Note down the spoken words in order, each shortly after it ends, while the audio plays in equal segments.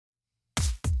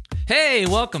Hey,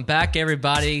 welcome back,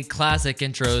 everybody. Classic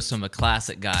intros from a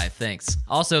classic guy. Thanks.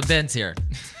 Also, Ben's here.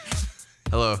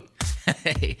 Hello.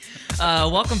 Hey,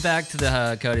 welcome back to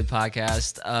the Cody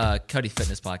podcast, Cody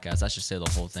Fitness Podcast. I should say the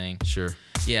whole thing. Sure.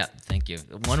 Yeah, thank you.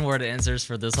 One word answers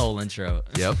for this whole intro.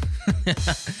 Yep.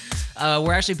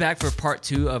 We're actually back for part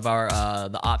 2 of our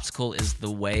The Obstacle is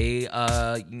the Way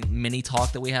mini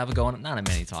talk that we have going. Not a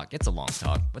mini talk, it's a long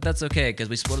talk, but that's okay because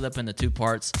we split it up into 2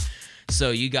 parts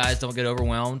so you guys don't get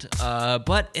overwhelmed.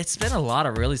 But it's been a lot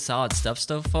of really solid stuff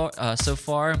so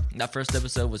far. That first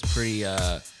episode was pretty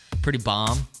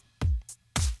bomb.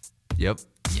 Yep.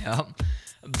 Yeah,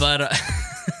 but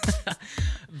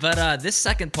this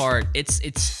second part,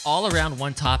 it's all around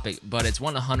one topic, but it's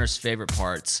one of Hunter's favorite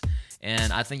parts,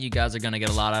 and I think you guys are gonna get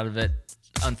a lot out of it.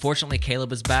 Unfortunately,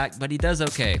 Caleb is back, but he does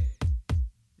okay.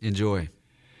 Enjoy.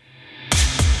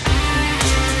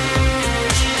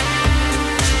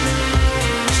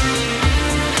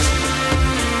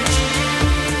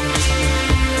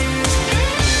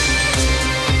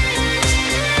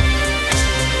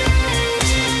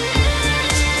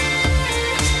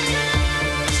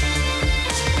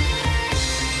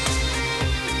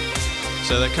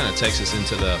 So that kind of takes us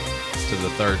into the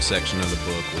third section of the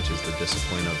book, which is the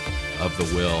discipline of the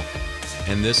will.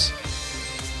 And this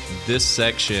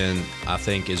section, I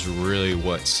think, is really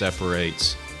what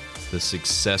separates the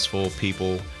successful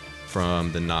people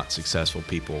from the not successful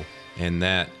people. And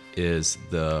that is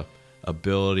the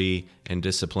ability and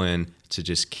discipline to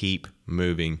just keep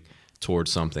moving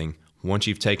towards something. Once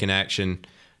you've taken action,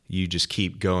 you just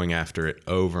keep going after it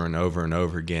over and over and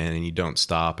over again, and you don't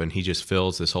stop. And he just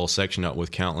fills this whole section up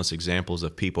with countless examples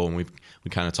of people. And we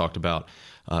kind of talked about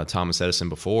Thomas Edison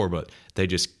before, but they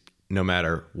just, no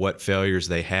matter what failures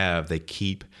they have, they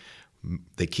keep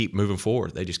moving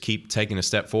forward. They just keep taking a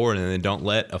step forward, and they don't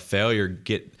let a failure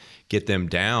get them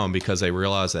down, because they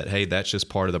realize that, hey, that's just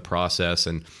part of the process.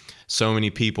 And so many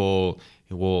people,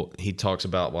 he talks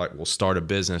about, like, we'll start a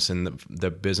business and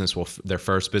their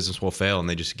first business will fail and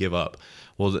they just give up.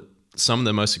 Well, some of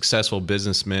the most successful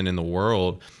businessmen in the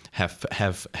world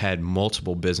have had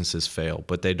multiple businesses fail,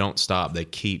 but they don't stop. They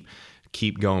keep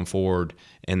going forward,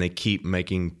 and they keep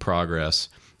making progress,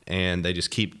 and they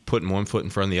just keep putting one foot in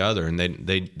front of the other, and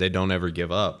they don't ever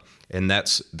give up. And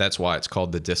that's why it's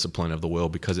called the discipline of the will,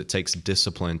 because it takes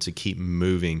discipline to keep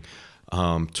moving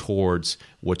towards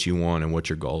what you want and what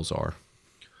your goals are.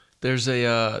 There's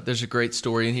a great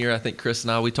story in here. I think Chris and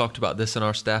I, we talked about this in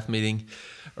our staff meeting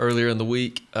earlier in the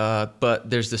week. But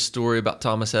there's this story about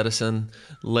Thomas Edison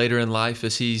later in life,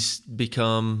 as he started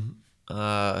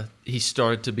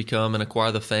to become and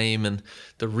acquire the fame and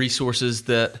the resources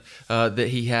that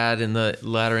he had in the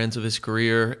latter ends of his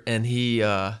career. And he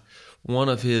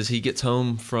gets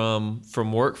home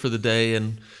from work for the day,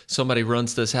 and somebody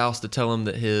runs to his house to tell him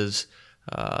that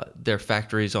their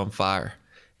factory's on fire.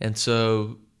 And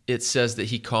so it says that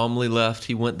he calmly left.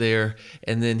 He went there,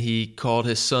 and then he called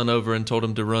his son over and told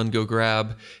him to go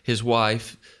grab his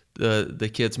wife,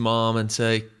 the kid's mom, and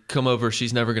say, come over,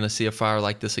 she's never going to see a fire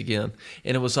like this again.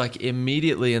 And it was like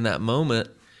immediately in that moment,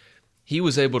 he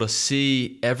was able to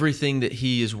see everything that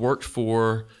he has worked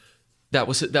for. That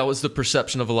was the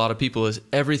perception of a lot of people, is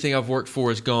everything I've worked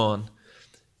for is gone.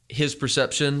 His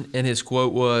perception and his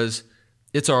quote was,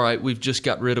 it's all right, we've just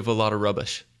got rid of a lot of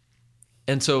rubbish.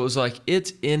 And so it was like,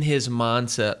 it's in his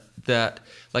mindset that,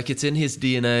 like, it's in his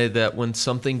DNA that when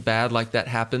something bad like that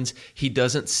happens, he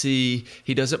doesn't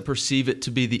perceive it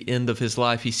to be the end of his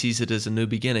life. He sees it as a new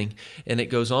beginning. And it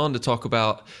goes on to talk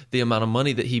about the amount of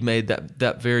money that he made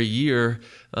that very year.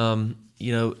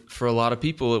 For a lot of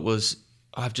people, it was,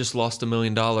 I've just lost $1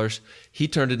 million. He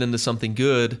turned it into something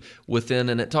good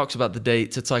and it talks about the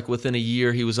dates. It's like within a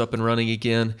year he was up and running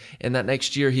again. And that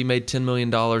next year he made $10 million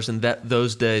in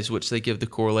those days, which they give the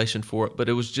correlation for it. But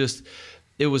it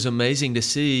was amazing to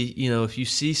see,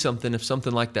 if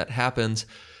something like that happens,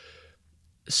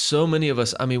 so many of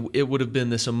us, it would have been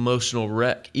this emotional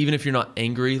wreck. Even if you're not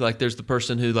angry, like there's the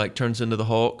person who like turns into the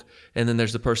Hulk, and then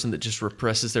there's the person that just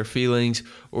represses their feelings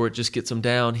or it just gets them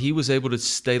down. He was able to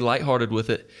stay lighthearted with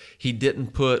it. He didn't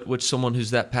put, someone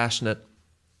who's that passionate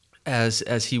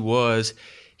as he was,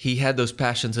 he had those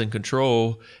passions in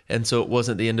control. And so it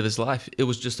wasn't the end of his life. It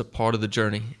was just a part of the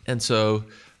journey. And so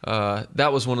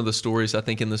that was one of the stories, I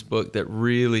think, in this book that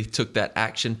really took that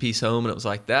action piece home. And it was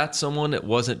like, that's someone that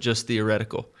wasn't just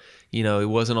theoretical. It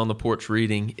wasn't on the porch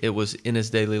reading. It was in his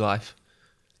daily life.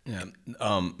 Yeah.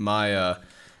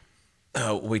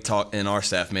 We talked in our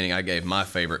staff meeting, I gave my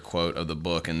favorite quote of the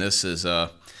book. And this is,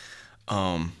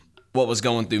 what was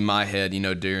going through my head,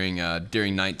 during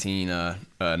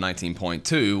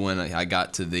 19.2 when I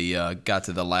got to the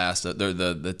last the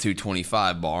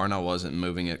 225 bar, and I wasn't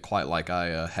moving it quite like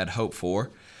I had hoped for,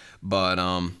 but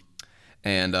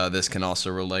and this can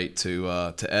also relate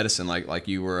to Edison, like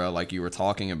you were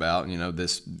talking about.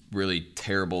 This really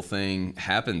terrible thing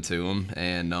happened to him,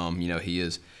 and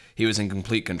he was in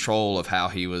complete control of how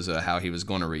he was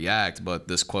going to react. But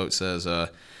this quote says,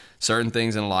 certain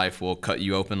things in life will cut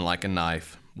you open like a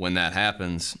knife. When that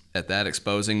happens, at that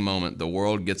exposing moment, the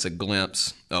world gets a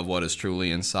glimpse of what is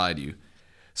truly inside you.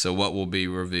 So what will be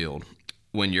revealed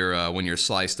when you're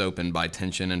sliced open by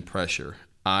tension and pressure?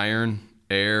 Iron,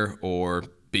 air, or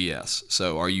BS?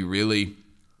 So are you really?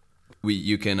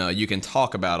 You can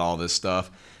talk about all this stuff,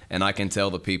 and I can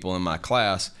tell the people in my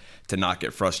class to not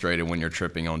get frustrated when you're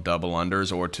tripping on double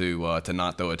unders, or to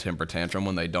not throw a temper tantrum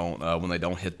when they don't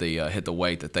hit the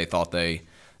weight that they thought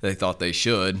they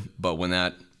should. But when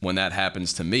that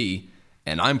happens to me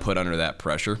and I'm put under that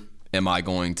pressure, am I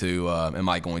going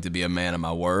to be a man of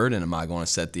my word, and am I going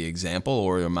to set the example,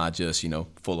 or am I just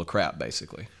full of crap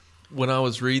basically? When I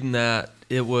was reading that,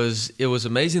 it was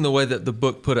amazing the way that the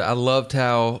book put it. I love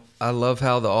how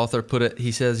the author put it.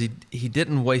 He says he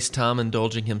didn't waste time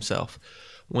indulging himself.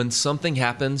 When something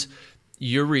happens,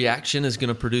 your reaction is going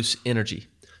to produce energy.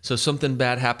 So something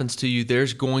bad happens to you,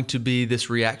 there's going to be this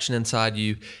reaction inside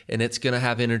you, and it's going to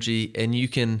have energy, and you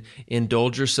can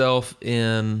indulge yourself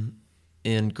in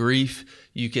grief.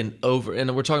 You can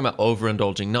and we're talking about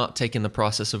overindulging, not taking the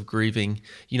process of grieving,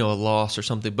 a loss or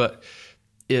something, but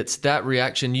it's that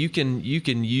reaction. You can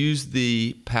use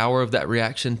the power of that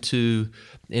reaction to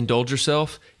indulge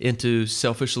yourself into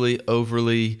selfishly,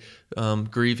 overly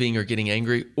grieving or getting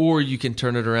angry, or you can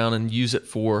turn it around and use it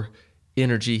for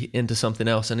energy into something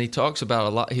else. And he talks a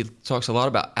lot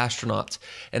about astronauts,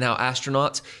 and how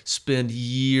astronauts spend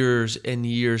years and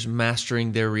years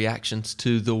mastering their reactions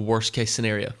to the worst case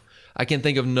scenario. I can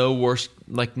think of no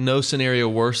scenario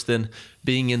worse than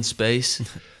being in space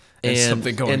and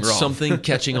something going wrong, something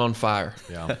catching on fire.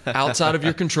 Yeah. Outside of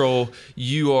your control,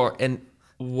 you are. And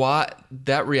why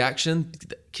that reaction?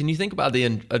 Can you think about the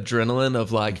adrenaline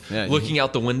of looking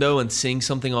out the window and seeing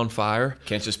something on fire?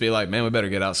 Can't just be like, man, we better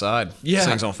get outside. Yeah. This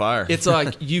thing's on fire. It's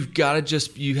like you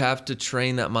have to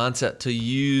train that mindset to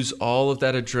use all of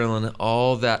that adrenaline,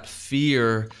 all that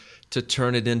fear, to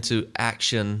turn it into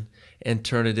action and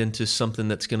turn it into something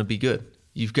that's going to be good.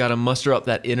 You've got to muster up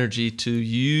that energy to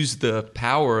use the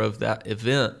power of that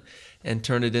event and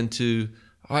turn it into,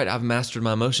 all right, I've mastered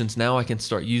my emotions. Now I can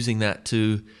start using that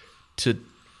to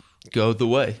go the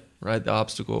way, right? The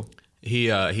obstacle. He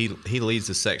leads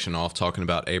the section off talking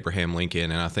about Abraham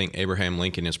Lincoln, and I think Abraham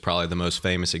Lincoln is probably the most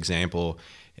famous example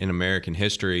in American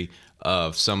history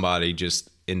of somebody just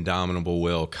indomitable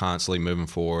will, constantly moving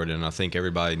forward. And I think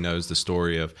everybody knows the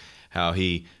story of how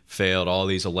he failed all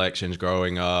these elections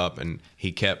growing up, and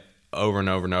he kept over and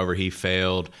over and over. He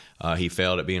failed. He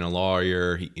failed at being a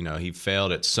lawyer. He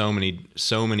failed at so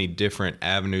many different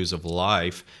avenues of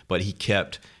life, but he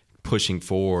kept pushing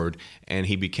forward, and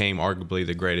he became arguably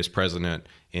the greatest president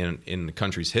in the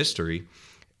country's history.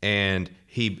 And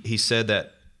he said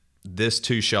that "this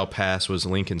too shall pass" was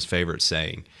Lincoln's favorite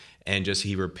saying. And just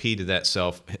he repeated that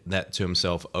to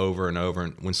himself over and over.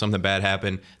 And when something bad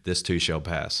happened, this too shall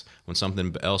pass. When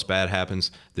something else bad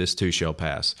happens, this too shall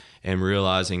pass. And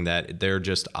realizing that they're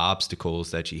just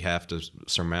obstacles that you have to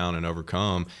surmount and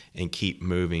overcome and keep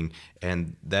moving.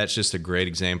 And that's just a great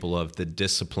example of the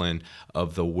discipline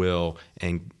of the will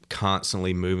and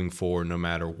constantly moving forward no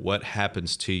matter what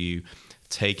happens to you,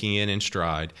 taking it in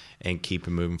stride and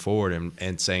keeping moving forward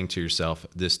and saying to yourself,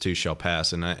 this too shall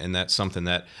pass. And that's something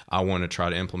that I want to try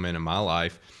to implement in my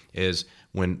life, is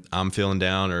when I'm feeling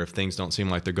down or if things don't seem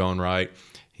like they're going right,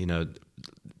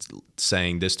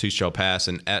 saying this too shall pass.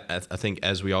 And I think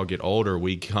as we all get older,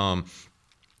 we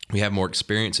have more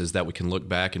experiences that we can look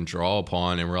back and draw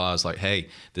upon and realize hey,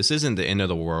 this isn't the end of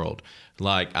the world.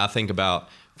 I think about,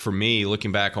 for me,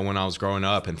 looking back on when I was growing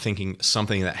up and thinking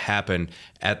something that happened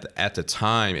at the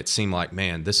time, it seemed like,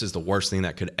 man, this is the worst thing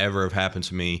that could ever have happened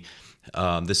to me.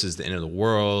 This is the end of the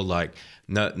world.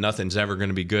 Nothing's ever going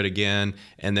to be good again.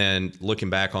 And then looking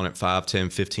back on it 5, 10,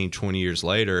 15, 20 years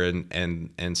later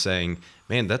and saying,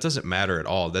 man, that doesn't matter at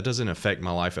all. That doesn't affect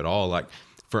my life at all.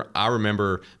 I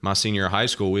remember my senior year of high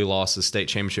school, we lost the state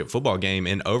championship football game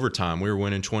in overtime. We were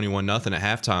winning 21-0 at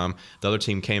halftime. The other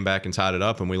team came back and tied it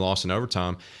up, and we lost in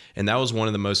overtime. And that was one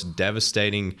of the most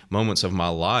devastating moments of my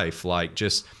life.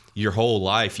 Just your whole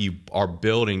life, you are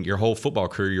building, your whole football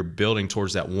career, you're building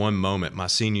towards that one moment. My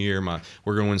senior year,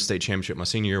 we're going to win the state championship. My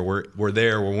senior year, we're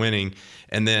there, we're winning.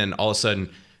 And then all of a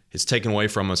sudden, it's taken away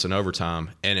from us in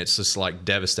overtime, and it's just like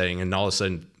devastating. And all of a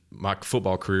sudden, my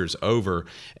football career is over,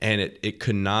 and it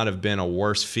could not have been a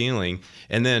worse feeling.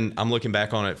 And then I'm looking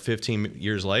back on it 15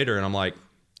 years later, and I'm like,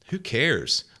 who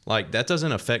cares? Like, that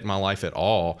doesn't affect my life at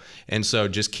all. And so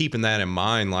just keeping that in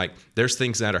mind, like, there's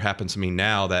things that are happening to me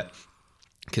now that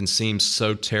can seem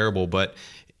so terrible, but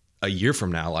a year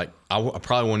from now, like, I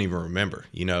probably won't even remember,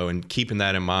 and keeping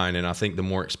that in mind. And I think the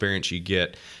more experience you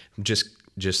get, just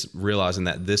realizing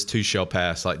that this too shall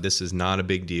pass, like, this is not a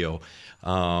big deal.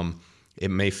 It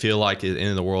may feel like it's the end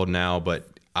of the world now, but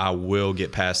I will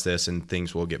get past this and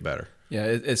things will get better. Yeah,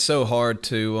 it's so hard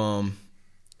to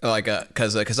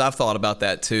because I've thought about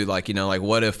that too. Like,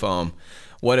 what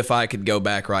if I could go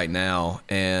back right now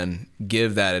and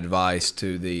give that advice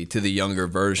to the younger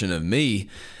version of me,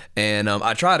 and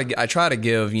I try to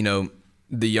give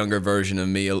the younger version of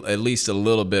me at least a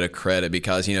little bit of credit,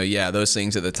 because those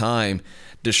things at the time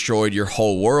destroyed your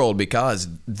whole world, because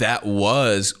that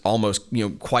was almost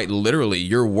quite literally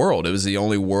your world. It was the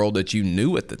only world that you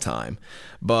knew at the time.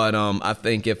 But I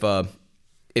think if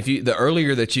the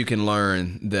earlier that you can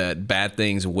learn that bad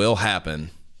things will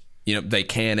happen, they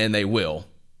can and they will.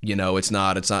 It's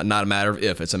not a matter of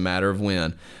if, it's a matter of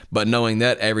when. But knowing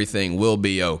that everything will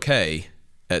be okay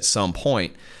at some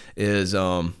point is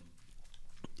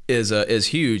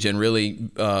huge, and really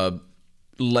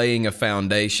laying a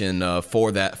foundation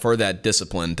for that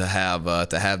discipline to have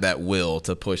that will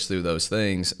to push through those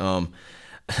things.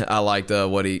 I liked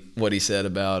what he said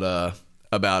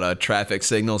about traffic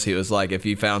signals. He was like, if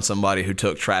you found somebody who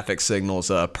took traffic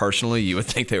signals personally, you would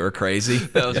think they were crazy.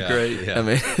 That was great. Yeah. I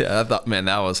mean, I thought, man,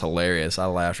 that was hilarious. I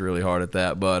laughed really hard at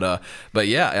that. But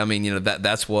yeah, I mean,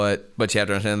 that's what. But you have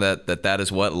to understand that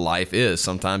is what life is.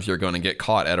 Sometimes you're going to get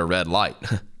caught at a red light,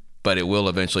 but it will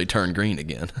eventually turn green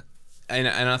again. And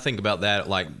I think about that,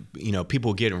 like,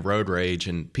 people get in road rage,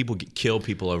 and people kill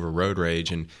people over road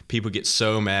rage, and people get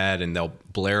so mad and they'll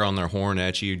blare on their horn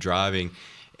at you driving.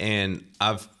 And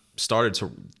I've started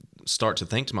to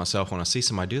think to myself when I see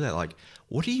somebody do that, like,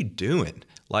 what are you doing?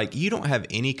 Like, you don't have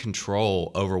any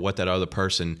control over what that other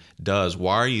person does.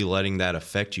 Why are you letting that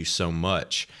affect you so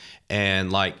much?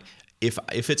 And like,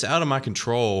 if it's out of my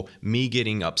control, me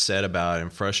getting upset about it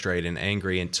and frustrated and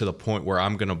angry, and to the point where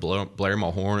I'm going to blare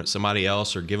my horn at somebody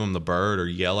else, or give them the bird, or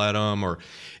yell at them, or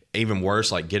even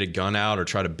worse, like get a gun out or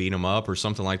try to beat them up or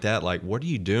something like that. Like, what are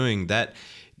you doing?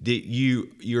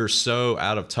 You're so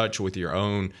out of touch with your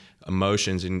own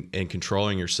emotions and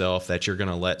controlling yourself that you're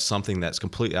going to let something that's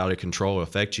completely out of control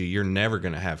affect you. You're never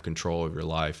going to have control of your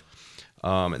life.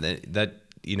 And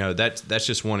that's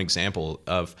just one example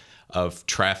of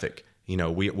traffic.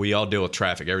 We all deal with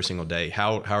traffic every single day.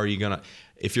 How are you going to,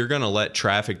 if you're going to let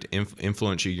traffic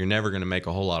influence you, you're never going to make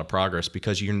a whole lot of progress,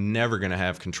 because you're never going to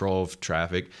have control of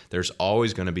traffic. There's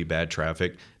always going to be bad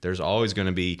traffic. There's always going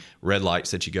to be red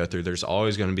lights that you go through. There's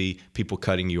always going to be people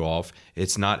cutting you off.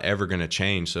 It's not ever going to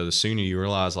change. So the sooner you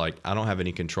realize, like, I don't have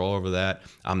any control over that,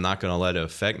 I'm not going to let it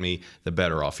affect me, the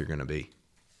better off you're going to be.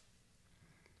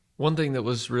 One thing that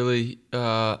was really,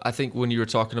 I think when you were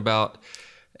talking about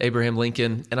Abraham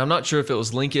Lincoln, and I'm not sure if it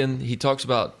was Lincoln, he talks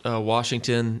about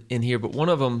Washington in here, but one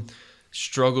of them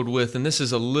struggled with, and this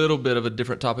is a little bit of a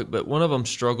different topic, but one of them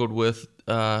struggled with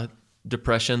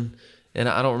depression, and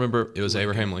I don't remember. It was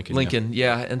Abraham Lincoln. Lincoln,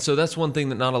 yeah. And so that's one thing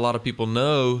that not a lot of people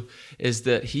know, is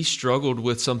that he struggled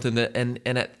with something that, and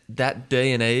at that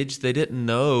day and age, they didn't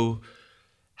know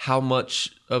how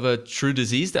much of a true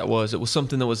disease that was. It was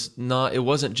something that was not, it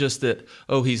wasn't just that,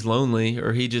 oh, he's lonely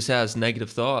or he just has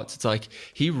negative thoughts. It's like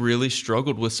he really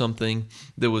struggled with something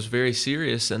that was very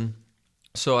serious. And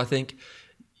so I think,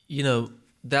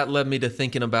 that led me to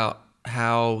thinking about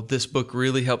how this book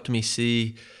really helped me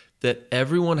see that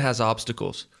everyone has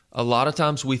obstacles. A lot of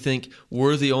times we think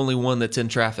we're the only one that's in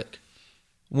traffic.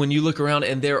 When you look around,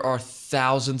 and there are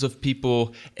thousands of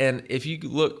people, and if you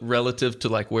look relative to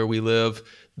like where we live,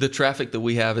 the traffic that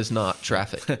we have is not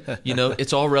traffic.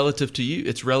 It's all relative to you.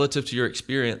 It's relative to your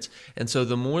experience. And so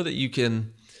the more that you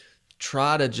can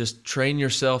try to just train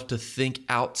yourself to think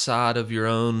outside of your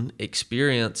own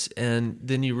experience, and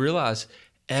then you realize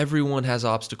everyone has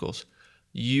obstacles.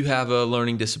 You have a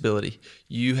learning disability.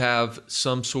 You have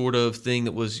some sort of thing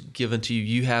that was given to you.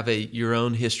 You have your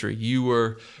own history. You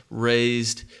were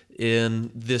raised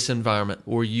in this environment,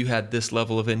 or you had this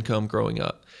level of income growing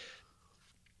up.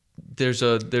 There's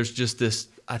just this,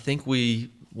 I think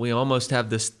we almost have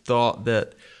this thought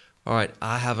that, all right,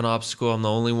 I have an obstacle. I'm the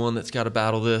only one that's got to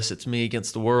battle this. It's me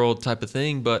against the world type of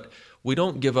thing. But we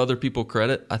don't give other people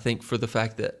credit, I think, for the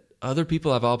fact that other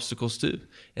people have obstacles too.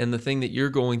 And the thing that you're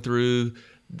going through,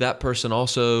 that person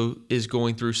also is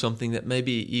going through something that may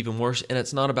be even worse. And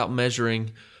it's not about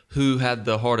measuring who had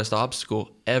the hardest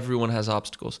obstacle. Everyone has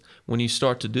obstacles. When you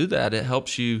start to do that, it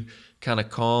helps you kind of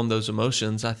calm those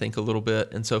emotions, I think, a little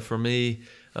bit. And so for me,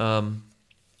 man,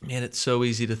 it's so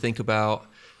easy to think about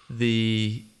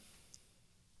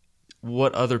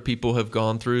what other people have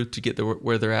gone through to get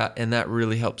where they're at, and that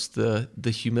really helps the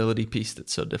humility piece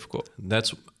that's so difficult.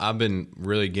 I've been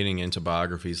really getting into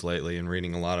biographies lately and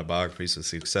reading a lot of biographies of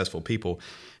successful people,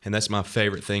 and that's my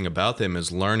favorite thing about them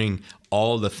is learning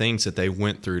all the things that they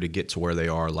went through to get to where they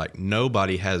are. Like,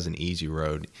 nobody has an easy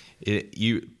road.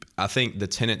 I think the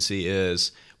tendency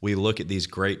is we look at these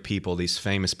great people, these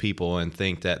famous people, and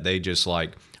think that they just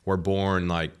like were born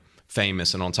like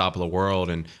famous and on top of the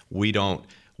world, and we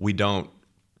don't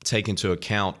take into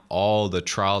account all the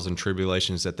trials and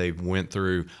tribulations that they went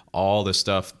through, all the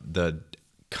stuff, the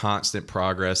constant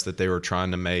progress that they were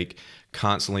trying to make,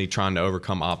 constantly trying to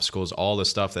overcome obstacles, all the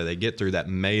stuff that they get through that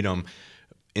made them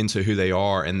into who they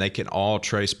are. And they can all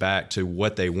trace back to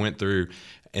what they went through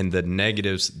and the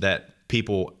negatives that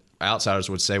people, outsiders,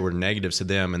 would say were negatives to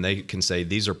them. And they can say,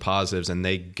 these are positives, and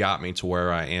they got me to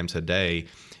where I am today.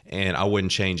 And I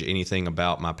wouldn't change anything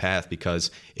about my path because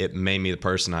it made me the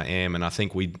person I am. And I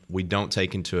think we don't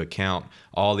take into account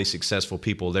all these successful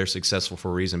people. They're successful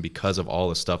for a reason because of all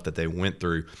the stuff that they went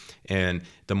through. And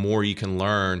the more you can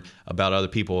learn about other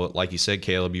people, like you said,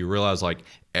 Caleb, you realize like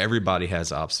everybody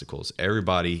has obstacles.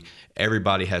 Everybody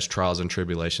has trials and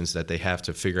tribulations that they have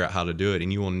to figure out how to do it.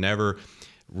 And you will never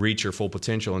reach your full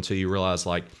potential until you realize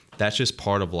like that's just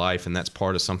part of life, and that's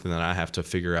part of something that I have to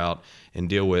figure out and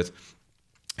deal with.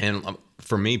 And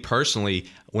for me personally,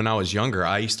 when I was younger,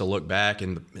 I used to look back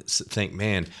and think,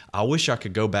 man, I wish I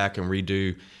could go back and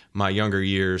redo my younger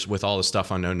years with all the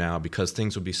stuff I know now, because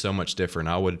things would be so much different.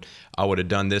 I would have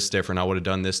done this different. I would have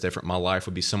done this different. My life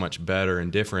would be so much better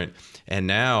and different. And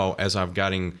now, as I've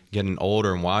getting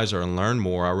older and wiser and learned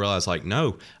more, I realize like,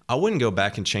 no, I wouldn't go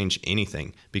back and change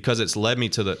anything, because it's led me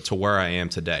to where I am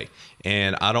today.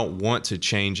 And I don't want to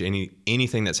change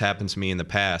anything that's happened to me in the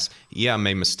past. Yeah, I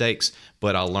made mistakes,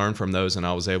 but I learned from those, and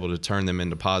I was able to turn them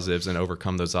into positives and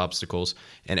overcome those obstacles.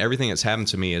 And everything that's happened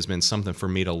to me has been something for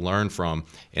me to learn from.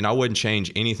 And I wouldn't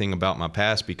change anything about my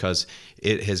past, because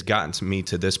it has gotten to me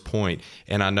to this point.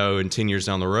 And I know in 10 years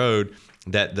down the road,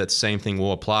 that same thing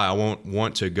will apply. I won't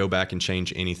want to go back and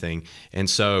change anything. And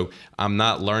so I'm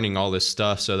not learning all this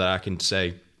stuff so that I can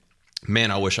say, man,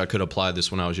 I wish I could apply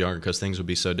this when I was younger, because things would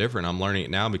be so different. I'm learning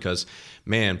it now because,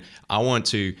 man, I want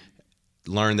to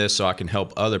learn this so I can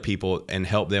help other people and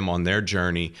help them on their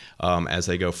journey as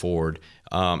they go forward.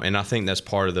 And I think that's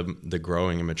part of the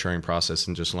growing and maturing process,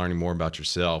 and just learning more about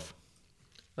yourself.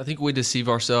 I think we deceive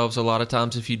ourselves a lot of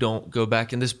times if you don't go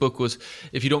back. And this book was,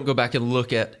 if you don't go back and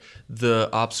look at the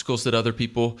obstacles that other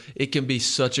people, it can be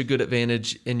such a good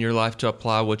advantage in your life to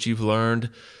apply what you've learned.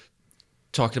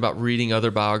 Talking about reading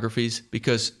other biographies,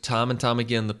 because time and time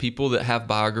again, the people that have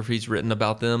biographies written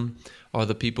about them are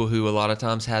the people who a lot of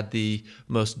times had the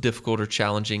most difficult or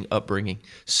challenging upbringing.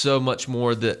 So much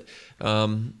more that,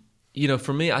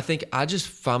 for me, I think I just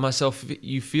find myself,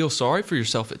 you feel sorry for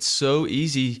yourself. It's so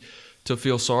easy to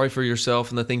feel sorry for yourself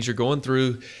and the things you're going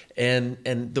through. And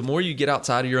the more you get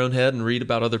outside of your own head and read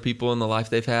about other people and the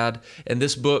life they've had. And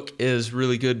this book is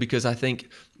really good because I think,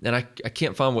 and I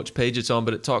can't find which page it's on,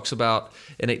 but it talks about,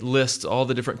 and it lists all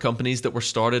the different companies that were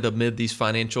started amid these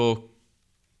financial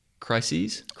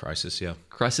crises. Crises.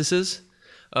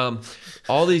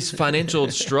 All these financial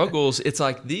struggles. It's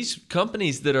like these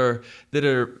companies that are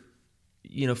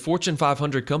Fortune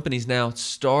 500 companies now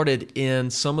started in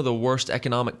some of the worst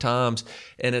economic times.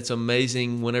 And it's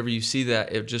amazing whenever you see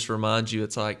that, it just reminds you,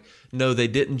 it's like, no, they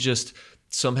didn't just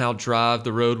somehow drive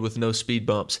the road with no speed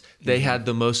bumps. They had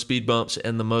the most speed bumps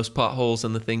and the most potholes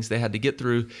and the things they had to get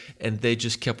through, and they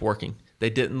just kept working. They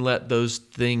didn't let those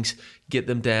things get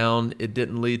them down. It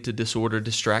didn't lead to disorder,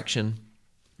 distraction.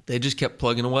 They just kept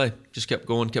plugging away, just kept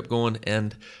going.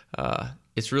 And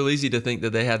it's real easy to think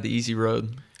that they had the easy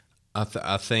road.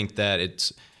 I think that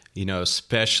it's,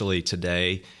 especially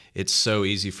today, it's so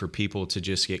easy for people to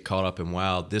just get caught up in,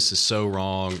 wow, this is so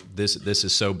wrong. This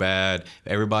is so bad.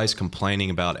 Everybody's complaining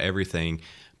about everything.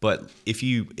 But if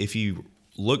you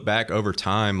look back over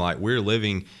time, like we're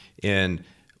living in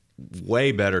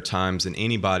way better times than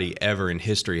anybody ever in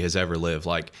history has ever lived.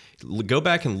 Like go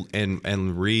back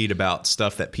and read about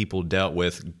stuff that people dealt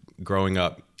with growing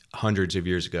up hundreds of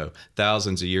years ago,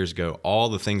 thousands of years ago, all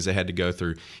the things they had to go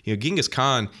through. Genghis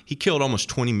Khan, he killed almost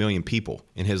 20 million people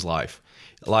in his life.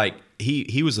 Like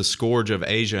he was the scourge of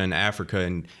Asia and Africa,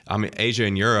 and Asia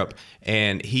and Europe,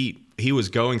 and he he was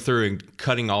going through and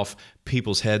cutting off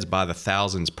people's heads by the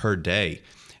thousands per day.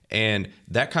 And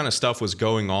that kind of stuff was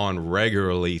going on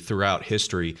regularly throughout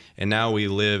history. And now we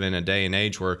live in a day and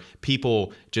age where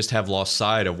people just have lost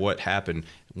sight of what happened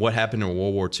in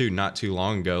World War II not too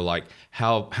long ago, like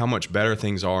how much better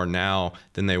things are now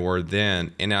than they were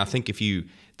then. And I think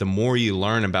the more you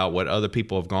learn about what other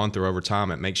people have gone through over time,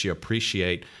 it makes you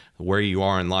appreciate where you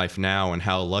are in life now and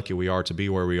how lucky we are to be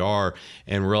where we are,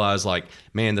 and realize, like,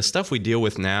 man, the stuff we deal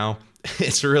with now,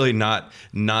 it's really not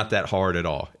that hard at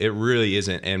all. It really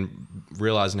isn't. And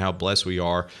realizing how blessed we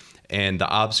are and the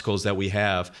obstacles that we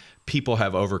have, people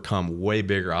have overcome way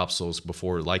bigger obstacles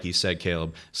before. Like you said,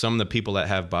 Caleb, some of the people that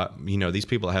have, these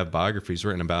people that have biographies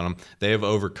written about them, they have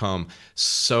overcome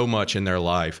so much in their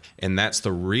life. And that's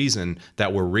the reason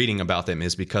that we're reading about them,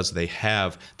 is because they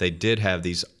did have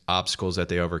these obstacles that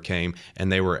they overcame,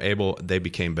 and they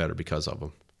became better because of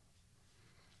them.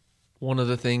 One of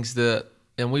the things that,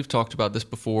 and we've talked about this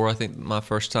before, I think my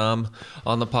first time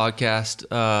on the podcast,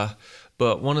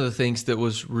 but one of the things that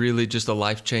was really just a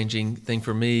life-changing thing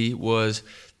for me was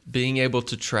being able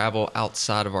to travel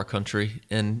outside of our country.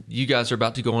 And you guys are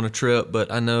about to go on a trip,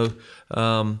 but I know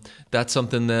that's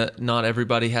something that not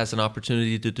everybody has an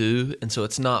opportunity to do. And so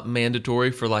it's not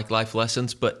mandatory for like life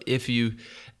lessons, but if you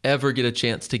ever get a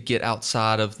chance to get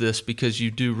outside of this, because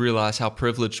you do realize how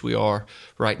privileged we are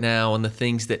right now, and the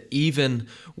things that even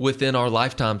within our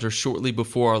lifetimes or shortly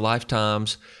before our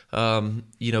lifetimes,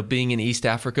 being in East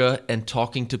Africa and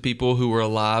talking to people who were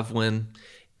alive when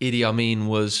Idi Amin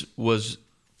was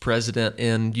president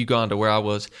in Uganda, where I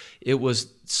was, it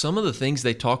was some of the things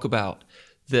they talk about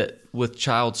that with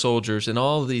child soldiers and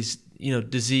all these,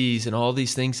 disease and all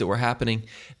these things that were happening.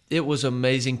 It was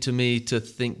amazing to me to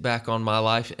think back on my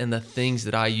life and the things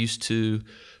that I used to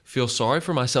feel sorry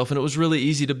for myself. And it was really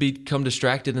easy to become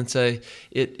distracted and say,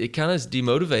 it kind of is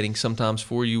demotivating sometimes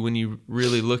for you when you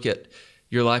really look at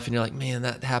your life and you're like, man,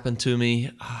 that happened to me.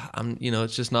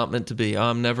 It's just not meant to be.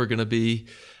 I'm never going to be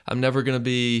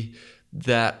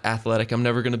that athletic. I'm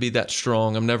never going to be that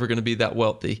strong. I'm never going to be that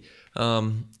wealthy.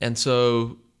 And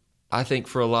so I think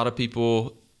for a lot of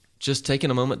people, just taking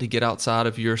a moment to get outside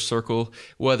of your circle,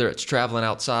 whether it's traveling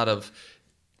outside of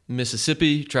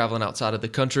Mississippi, traveling outside of the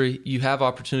country, you have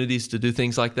opportunities to do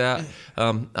things like that.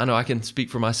 I know I can speak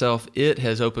for myself. It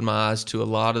has opened my eyes to a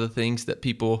lot of the things that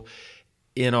people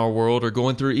in our world are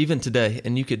going through, even today.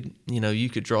 And you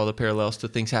could draw the parallels to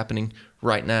things happening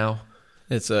right now.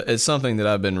 It's something that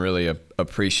I've been really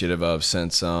appreciative of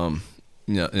since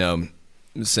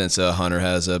since Hunter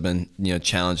has been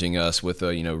challenging us with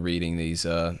reading these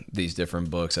different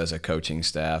books as a coaching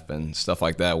staff and stuff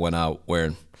like that.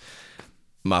 Where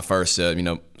my first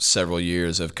several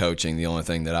years of coaching, the only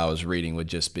thing that I was reading would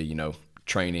just be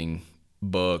training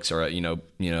books or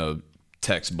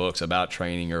textbooks about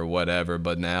training or whatever.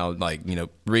 But now,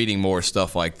 reading more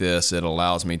stuff like this, it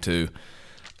allows me to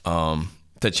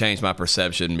change my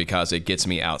perception, because it gets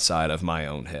me outside of my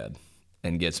own head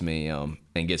and gets me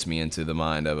into the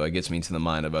mind of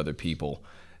other people.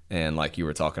 And like you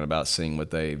were talking about, seeing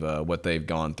what they've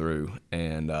gone through,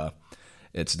 and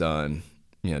it's done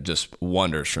just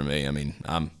wonders for me. I mean,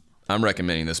 I'm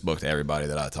recommending this book to everybody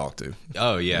that I talk to.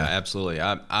 Oh yeah, absolutely.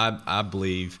 I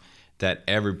believe that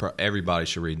everybody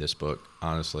should read this book,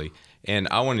 honestly. And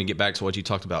I wanted to get back to what you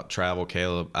talked about, travel,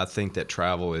 Caleb. I think that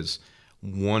travel is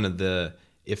one of the,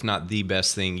 if not the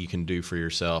best thing you can do for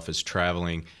yourself, is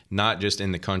traveling, not just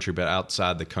in the country, but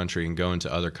outside the country, and going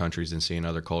to other countries and seeing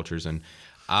other cultures. And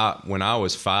when I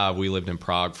was 5, we lived in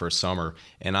Prague for a summer,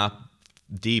 and I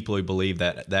deeply believe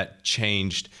that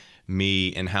changed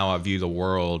me and how I view the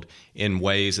world in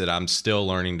ways that I'm still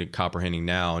learning to comprehending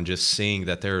now, and just seeing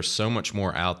that there is so much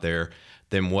more out there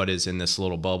than what is in this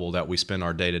little bubble that we spend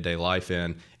our day-to-day life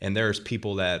in. And there's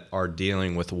people that are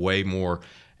dealing with way more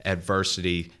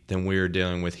adversity than we're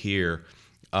dealing with here.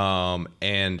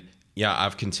 And yeah,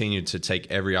 I've continued to take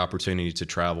every opportunity to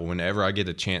travel. Whenever I get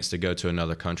a chance to go to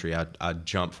another country, I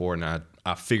jump for it, and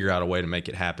I figure out a way to make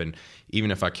it happen.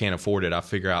 Even if I can't afford it, I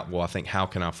figure out, well, I think, how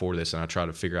can I afford this? And I try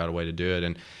to figure out a way to do it.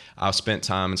 And I've spent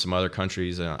time in some other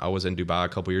countries. I was in Dubai a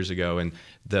couple years ago, and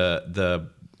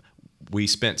we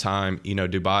spent time,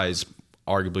 Dubai is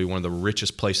arguably one of the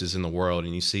richest places in the world,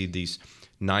 and you see these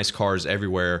nice cars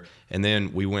everywhere. And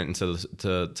then we went into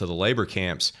the labor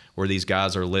camps, where these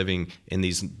guys are living in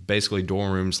these basically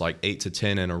dorm rooms, like 8 to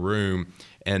 10 in a room,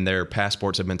 and their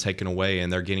passports have been taken away,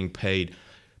 and they're getting paid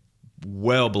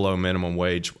well below minimum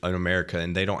wage in America,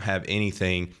 and they don't have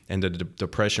anything, and the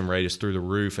depression rate is through the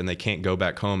roof, and they can't go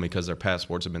back home because their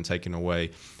passports have been taken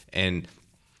away. And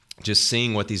just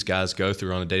seeing what these guys go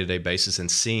through on a day-to-day basis and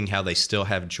seeing how they still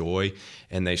have joy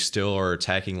and they still are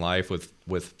attacking life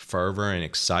with fervor and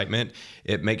excitement,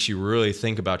 it makes you really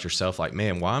think about yourself like,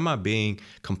 man, why am I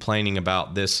complaining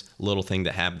about this little thing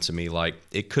that happened to me? Like,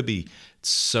 it could be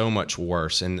so much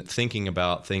worse. And thinking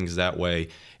about things that way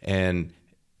and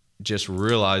just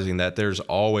realizing that there's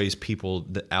always people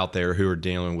out there who are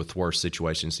dealing with worse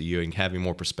situations than you, and having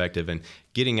more perspective and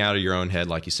getting out of your own head,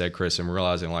 like you said, Chris, and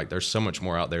realizing like there's so much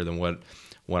more out there than what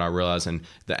I realize. And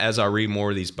as I read more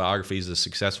of these biographies of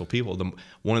successful people,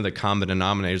 one of the common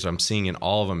denominators I'm seeing in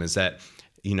all of them is that,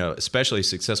 you know, especially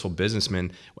successful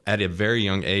businessmen, at a very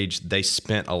young age, they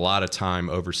spent a lot of time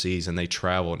overseas and they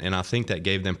traveled. And I think that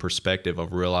gave them perspective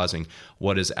of realizing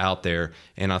what is out there.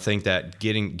 And I think that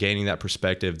gaining that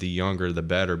perspective, the younger, the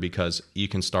better, because you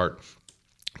can start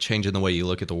changing the way you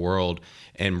look at the world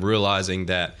and realizing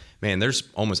that, man, there's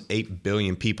almost 8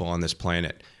 billion people on this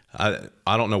planet. I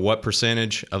don't know what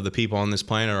percentage of the people on this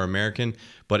planet are American,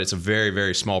 but it's a very,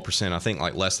 very small percent. I think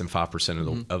like less than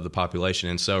 5% of the population.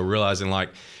 And so realizing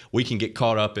like we can get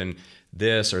caught up in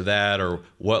this or that or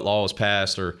what law was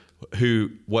passed or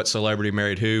what celebrity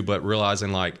married who, but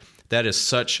realizing like that is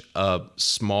such a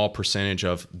small percentage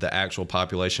of the actual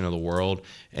population of the world.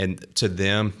 And to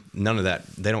them, none of that,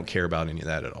 they don't care about any of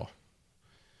that at all.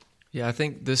 Yeah, I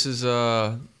think this is,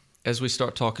 as we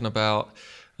start talking about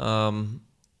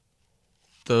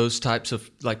those types of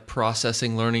like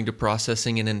learning to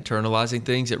processing and internalizing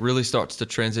things, it really starts to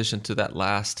transition to the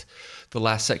last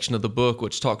section of the book,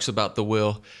 which talks about the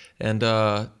will. And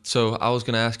so I was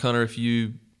going to ask Hunter if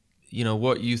you know,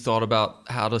 what you thought about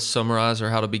how to summarize or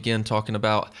how to begin talking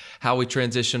about how we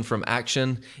transition from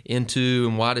action into,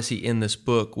 and why does he end this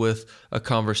book with a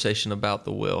conversation about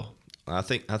the will? I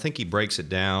think he breaks it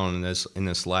down in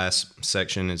this last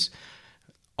section. Is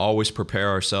always prepare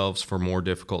ourselves for more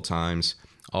difficult times.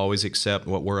 Always accept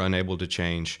what we're unable to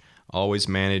change. Always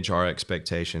manage our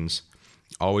expectations.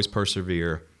 Always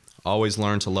persevere. Always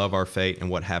learn to love our fate and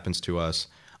what happens to us.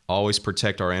 Always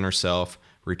protect our inner self.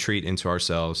 Retreat into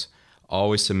ourselves.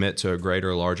 Always submit to a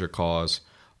greater, larger cause.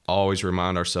 Always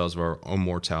remind ourselves of our own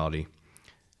mortality.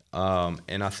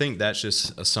 And I think that's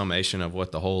just a summation of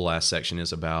what the whole last section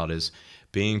is about, is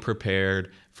being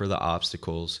prepared for the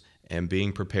obstacles and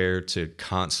being prepared to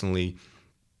constantly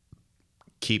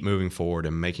keep moving forward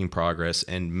and making progress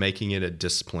and making it a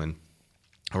discipline.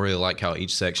 I really like how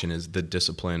each section is the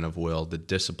discipline of will, the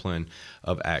discipline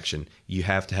of action. You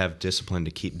have to have discipline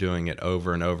to keep doing it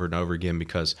over and over and over again,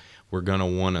 because we're going to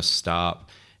want to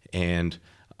stop. And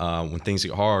when things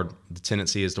get hard, the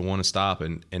tendency is to want to stop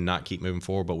and not keep moving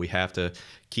forward. But we have to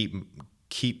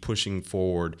keep pushing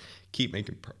forward, keep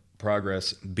making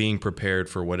progress, being prepared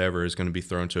for whatever is going to be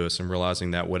thrown to us, and realizing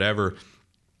that whatever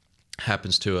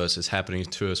happens to us is happening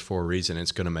to us for a reason.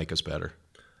 It's going to make us better.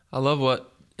 I love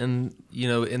what, and you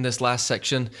know, in this last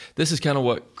section, this is kind of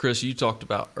what, Chris, you talked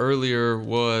about earlier,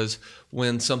 was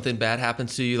when something bad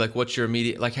happens to you, like what's your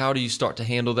immediate, like how do you start to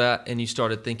handle that? And you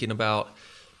started thinking about,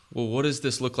 well, what does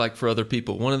this look like for other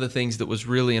people? One of the things that was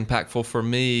really impactful for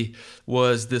me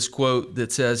was this quote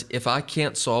that says, if I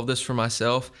can't solve this for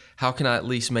myself, how can I at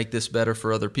least make this better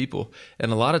for other people?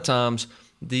 And a lot of times,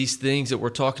 these things that we're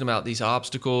talking about, these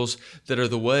obstacles that are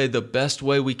the best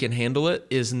way we can handle it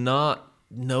is not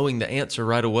knowing the answer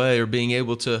right away, or being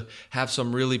able to have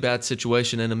some really bad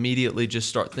situation and immediately just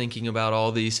start thinking about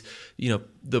all these, you know,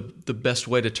 the best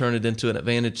way to turn it into an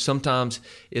advantage. Sometimes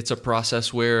it's a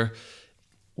process where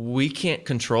we can't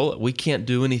control it. We can't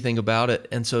do anything about it.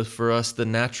 And so for us, the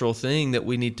natural thing that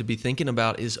we need to be thinking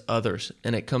about is others.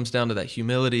 And it comes down to that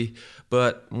humility.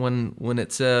 But when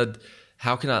it said,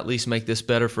 how can I at least make this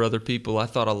better for other people? I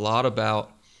thought a lot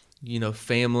about, you know,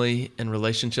 family and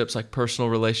relationships, like personal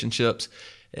relationships.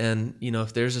 And, you know,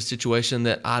 if there's a situation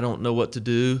that I don't know what to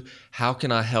do, how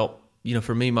can I help? You know,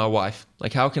 for me, my wife,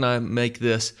 like how can I make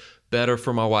this better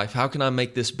for my wife? How can I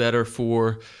make this better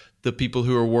for the people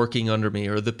who are working under me,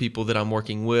 or the people that I'm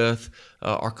working with,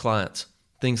 our clients,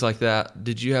 things like that?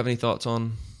 Did you have any thoughts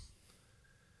on?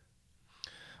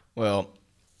 Well,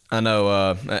 I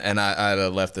know, and I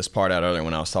left this part out earlier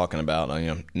when I was talking about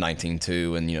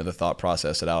 19.2 and the thought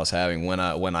process that I was having when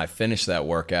I finished that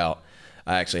workout.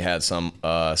 I actually had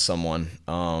someone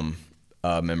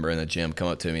member in the gym come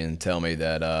up to me and tell me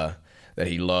that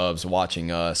he loves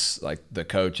watching us, like the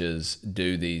coaches,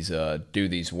 do these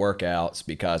workouts,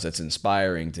 because it's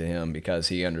inspiring to him, because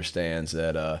he understands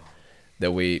that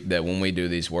when we do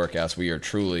these workouts, we are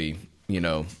truly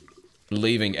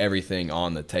leaving everything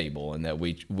on the table, and that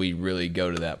we really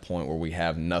go to that point where we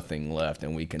have nothing left,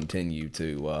 and we continue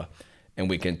to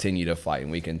fight,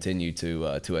 and we continue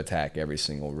to attack every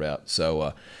single rep.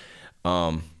 So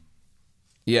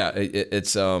Yeah,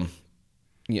 it's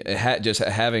just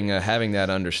having that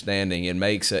understanding. It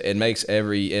makes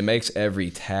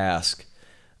every task,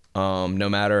 no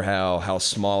matter how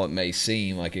small it may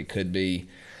seem, like it could be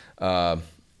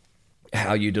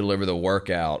how you deliver the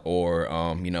workout, or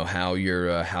how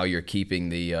you're keeping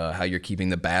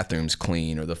the bathrooms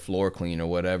clean or the floor clean or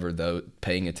whatever. Though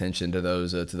paying attention to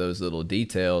those little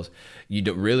details,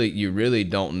 you really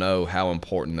don't know how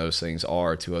important those things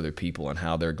are to other people, and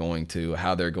how they're going to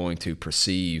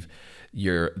perceive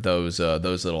those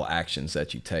little actions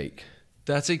that you take.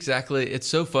 That's exactly. It's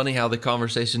so funny how the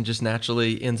conversation just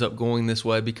naturally ends up going this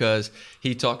way, because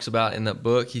he talks about in that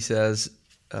book, he says,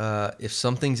 if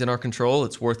something's in our control,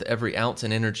 it's worth every ounce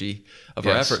and energy of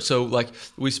our effort. So like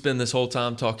we spend this whole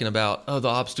time talking about, the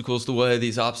obstacles, the way,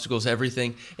 these obstacles,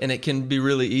 everything. And it can be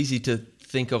really easy to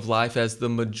think of life as the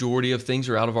majority of things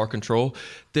are out of our control.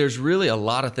 There's really a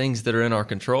lot of things that are in our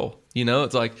control.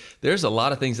 It's like there's a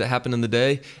lot of things that happen in the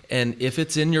day. And if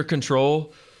it's in your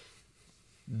control,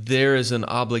 there is an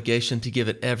obligation to give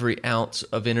it every ounce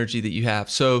of energy that you have.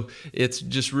 So it's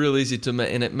just real easy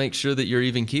and it makes sure that you're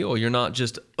even keel. You're not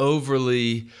just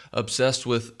overly obsessed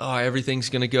with, everything's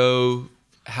going to go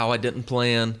how I didn't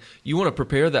plan. You want to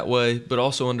prepare that way, but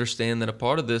also understand that a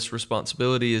part of this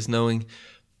responsibility is knowing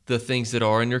the things that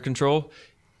are in your control.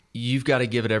 You've got to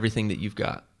give it everything that you've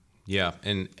got. Yeah,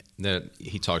 and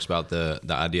he talks about the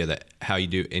idea that how you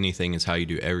do anything is how you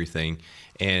do everything,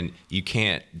 and you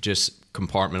can't just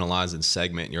compartmentalize and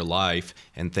segment your life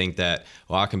and think that,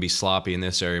 I can be sloppy in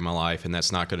this area of my life and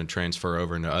that's not going to transfer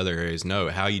over into other areas. No,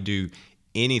 how you do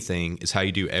anything is how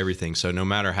you do everything. So no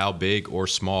matter how big or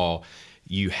small,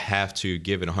 you have to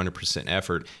give it 100%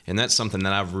 effort. And that's something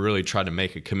that I've really tried to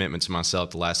make a commitment to myself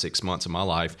the last 6 months of my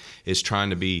life, is trying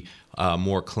to be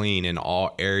more clean in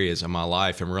all areas of my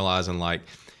life, and realizing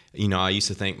I used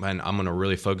to think, man, I'm going to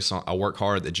really focus on, I work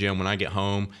hard at the gym. When I get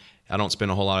home, I don't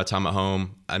spend a whole lot of time at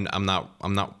home. I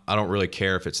don't really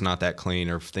care if it's not that clean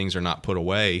or if things are not put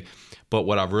away. But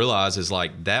what I've realized is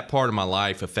that part of my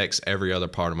life affects every other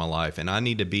part of my life. And I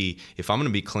need to be, if I'm going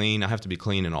to be clean, I have to be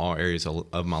clean in all areas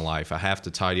of my life. I have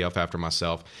to tidy up after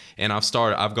myself. And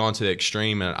I've gone to the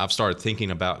extreme, and I've started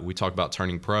thinking about, we talked about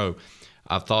turning pro.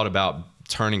 I've thought about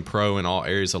turning pro in all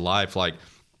areas of life. Like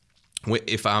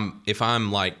if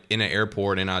I'm like in an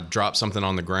airport and I drop something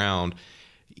on the ground,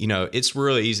 it's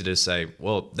really easy to say,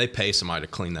 well, they pay somebody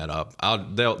to clean that up.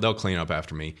 They'll clean up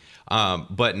after me.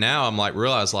 But now I'm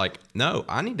realize no,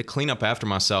 I need to clean up after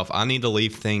myself. I need to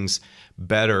leave things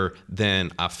better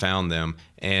than I found them.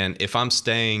 And if I'm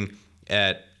staying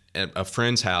at a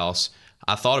friend's house,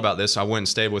 I thought about this. I went and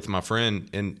stayed with my friend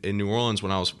in New Orleans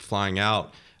when I was flying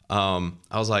out. I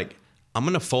was like, I'm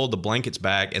going to fold the blankets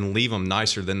back and leave them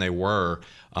nicer than they were,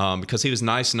 because he was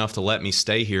nice enough to let me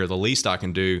stay here. The least I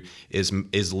can do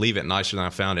is leave it nicer than I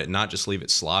found it, not just leave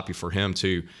it sloppy for him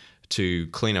to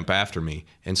clean up after me.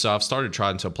 And so I've started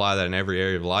trying to apply that in every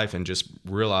area of life, and just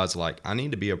realize I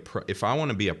need to be a pro. If I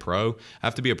want to be a pro, I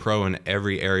have to be a pro in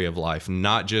every area of life,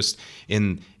 not just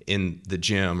in the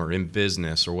gym or in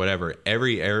business or whatever.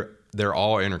 Every area, they're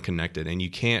all interconnected, and you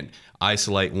can't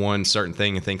isolate one certain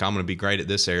thing and think I'm going to be great at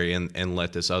this area and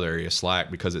let this other area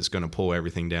slack, because it's going to pull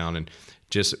everything down. And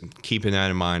just keeping that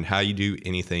in mind, how you do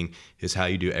anything is how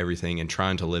you do everything, and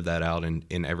trying to live that out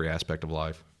in every aspect of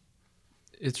life.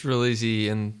 It's real easy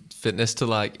in fitness to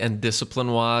and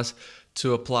discipline wise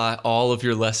to apply all of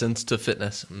your lessons to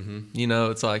fitness.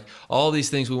 Mm-hmm. It's like all these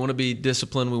things. We want to be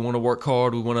disciplined. We want to work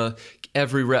hard. We want to,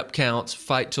 every rep counts,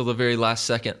 fight till the very last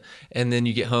second. And then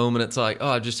you get home and it's like,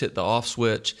 I just hit the off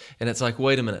switch. And it's like,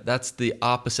 wait a minute, that's the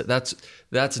opposite.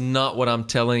 That's not what I'm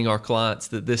telling our clients,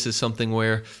 that this is something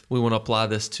where we want to apply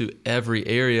this to every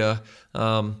area.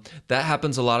 That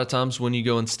happens a lot of times when you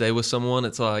go and stay with someone.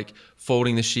 It's like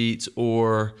folding the sheets,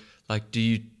 or do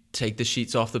you take the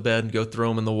sheets off the bed and go throw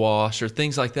them in the wash, or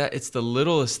things like that. It's the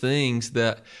littlest things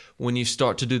that when you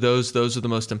start to do those are the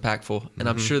most impactful. And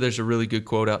I'm sure there's a really good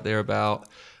quote out there about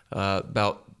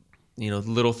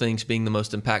little things being the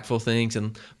most impactful things.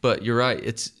 But you're right.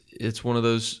 It's one of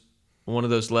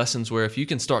those lessons where if you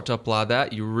can start to apply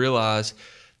that, you realize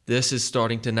this is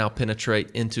starting to now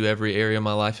penetrate into every area of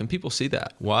my life, and people see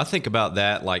that. Well, I think about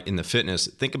that in the fitness.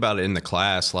 Think about it in the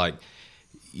class.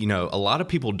 A lot of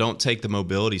people don't take the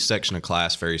mobility section of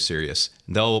class very serious.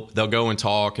 They'll go and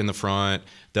talk in the front.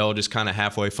 They'll just kind of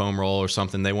halfway foam roll or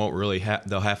something. They won't really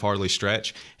they'll half-heartedly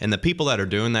stretch. And the people that are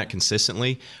doing that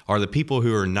consistently are the people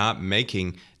who are not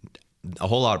making a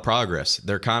whole lot of progress.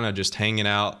 They're kind of just hanging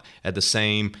out at the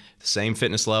same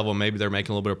fitness level. Maybe they're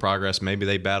making a little bit of progress. Maybe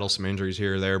they battle some injuries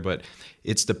here or there, but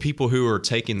it's the people who are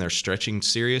taking their stretching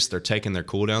serious. They're taking their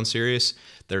cool down serious.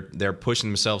 They're pushing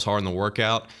themselves hard in the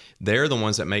workout. They're the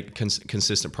ones that make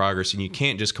consistent progress. And you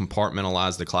can't just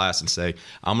compartmentalize the class and say,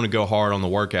 I'm going to go hard on the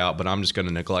workout, but I'm just going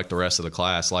to neglect the rest of the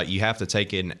class. Like, you have to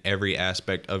take in every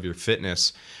aspect of your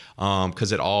fitness,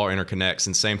 because it all interconnects.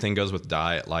 And same thing goes with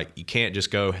diet. Like, you can't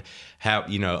just go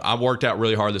I worked out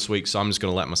really hard this week, so I'm just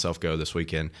going to let myself go this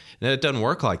weekend. And it doesn't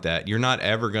work like that. You're not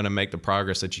ever going to make the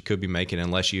progress that you could be making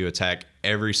unless you attack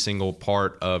every single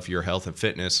part of your health and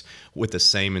fitness with the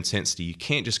same intensity. You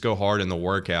can't just go hard in the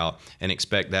workout and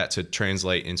expect that to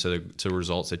translate into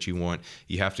results that you want.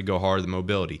 You have to go hard in the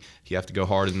mobility. You have to go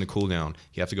hard in the cool down.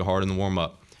 You have to go hard in the warm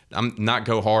up. I'm not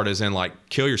go hard as in like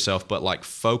kill yourself, but like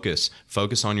focus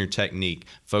on your technique,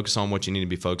 focus on what you need to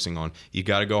be focusing on. You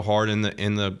got to go hard in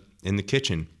the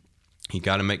kitchen. You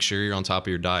got to make sure you're on top of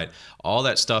your diet. All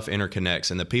that stuff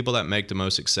interconnects, and the people that make the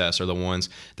most success are the ones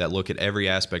that look at every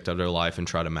aspect of their life and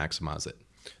try to maximize it.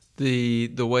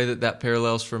 The way that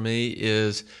parallels for me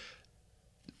is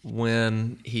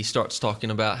when he starts talking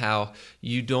about how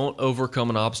you don't overcome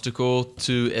an obstacle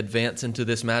to advance into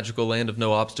this magical land of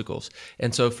no obstacles.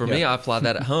 And so for me, I apply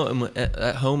that at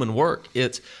home and work.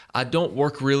 I don't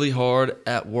work really hard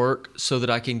at work so that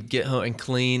I can get home and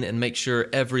clean and make sure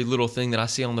every little thing that I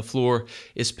see on the floor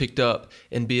is picked up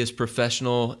and be as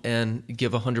professional and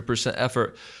give 100%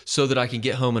 effort so that I can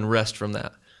get home and rest from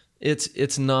that.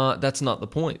 That's not the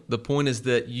point. The point is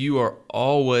that you are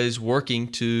always working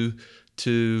to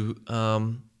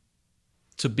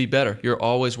be better. You're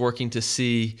always working to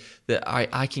see that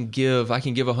I can give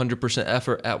 100%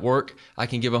 effort at work. I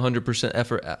can give 100%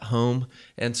 effort at home.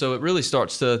 And so it really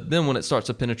when it starts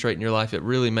to penetrate in your life, it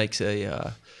really makes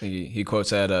He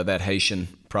quotes that Haitian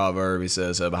proverb. He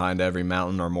says, behind every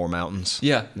mountain are more mountains.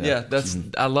 Yeah.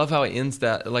 I love how he ends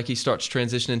that. Like, he starts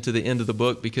transitioning to the end of the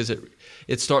book, because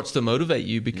it starts to motivate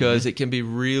you, because it can be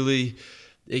really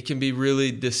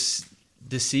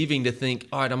deceiving to think,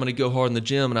 all right, I'm going to go hard in the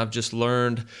gym, and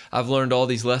I've learned all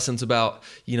these lessons about,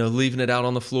 leaving it out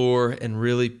on the floor and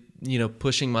really,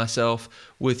 pushing myself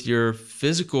with your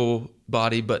physical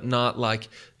body, but not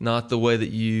the way that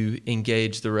you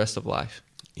engage the rest of life.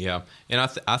 Yeah. And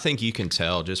I think you can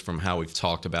tell just from how we've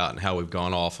talked about and how we've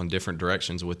gone off on different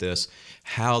directions with this,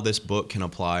 how this book can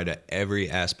apply to every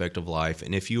aspect of life.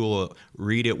 And if you will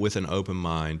read it with an open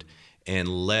mind and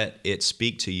let it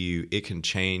speak to you, it can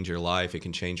change your life, it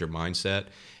can change your mindset,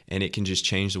 and it can just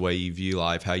change the way you view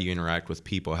life, how you interact with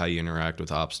people, how you interact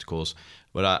with obstacles.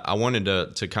 But I wanted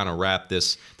to kind of wrap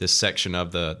this section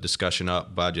of the discussion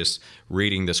up by just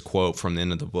reading this quote from the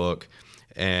end of the book.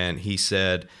 And he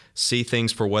said, "See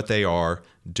things for what they are,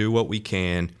 do what we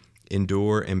can,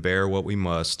 endure and bear what we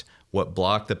must. What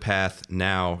blocked the path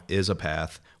now is a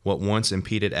path. What once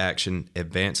impeded action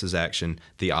advances action.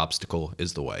 The obstacle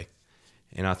is the way."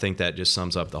 And I think that just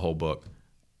sums up the whole book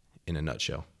in a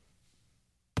nutshell.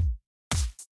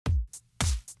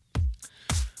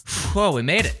 Whoa, we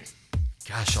made it.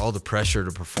 Gosh, all the pressure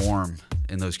to perform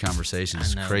in those conversations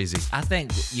is crazy. I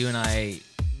think you and I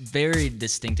very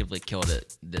distinctively killed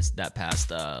it that past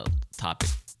topic.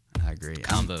 I agree.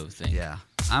 Combo thing. Yeah.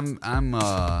 I'm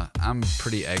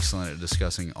pretty excellent at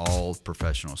discussing all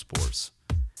professional sports.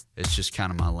 It's just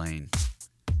kind of my lane.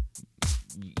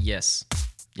 Yes.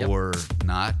 Yep. Or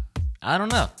not. I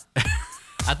don't know.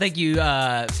 I think you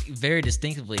very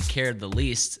distinctively cared the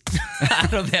least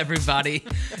out of everybody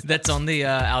that's on the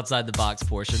outside the box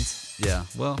portions. Yeah,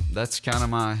 well, that's kind of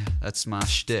my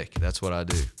shtick. That's what I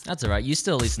do. That's all right. You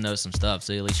still at least know some stuff,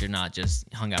 so at least you're not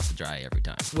just hung out to dry every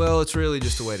time. Well, it's really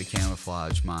just a way to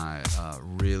camouflage my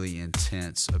really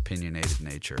intense, opinionated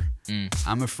nature.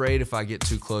 I'm afraid if I get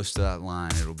too close to that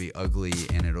line, it'll be ugly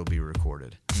and it'll be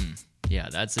recorded. Yeah,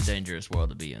 that's a dangerous world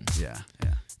to be in. Yeah.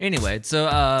 Anyway,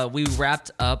 so we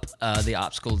wrapped up The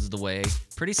Obstacle is the Way.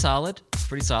 Pretty solid,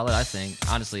 I think.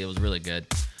 Honestly, it was really good.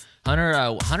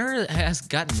 Hunter has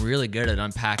gotten really good at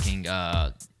unpacking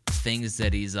things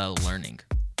that he's learning.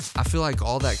 I feel like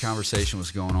all that conversation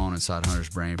was going on inside Hunter's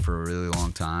brain for a really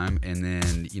long time. And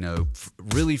then,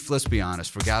 really, let's be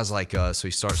honest, for guys like us, so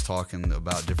he starts talking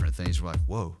about different things. We're like,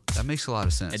 whoa, that makes a lot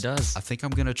of sense. It does. I think I'm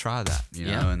going to try that,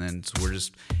 know, and then so we're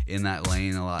just in that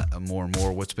lane a lot more and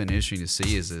more. What's been interesting to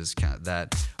see is kind of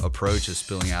that approach is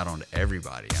spilling out onto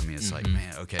everybody. I mean, it's like,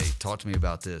 man, okay, talk to me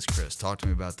about this, Chris. Talk to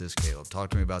me about this, Caleb. Talk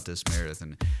to me about this, Meredith.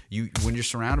 And when you're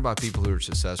surrounded by people who are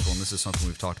successful, and this is something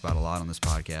we've talked about a lot on this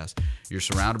podcast, you're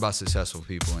surrounded by successful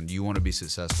people and you want to be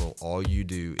successful, all you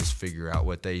do is figure out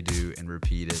what they do and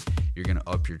repeat it. You're going to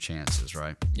up your chances,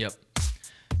 right? Yep.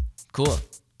 Cool.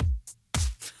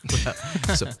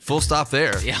 So full stop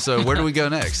there. Yeah. So where do we go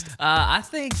next? I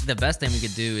think the best thing we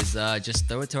could do is just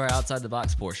throw it to our outside the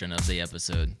box portion of the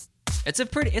episode. It's a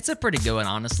pretty good one,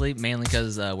 honestly, mainly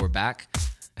because we're back.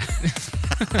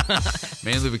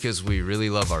 Mainly because we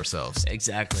really love ourselves.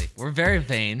 Exactly. We're very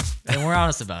vain, and we're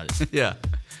honest about it. Yeah.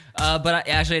 But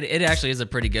it actually is a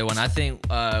pretty good one. I think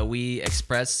we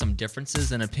expressed some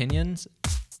differences in opinions,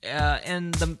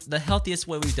 and the healthiest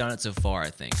way we've done it so far, I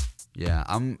think. Yeah,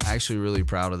 I'm actually really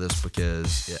proud of this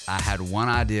because I had one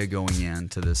idea going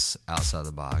into this outside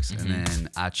the box, and then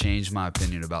I changed my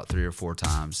opinion about 3 or 4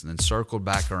 times, and then circled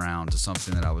back around to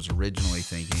something that I was originally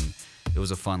thinking. It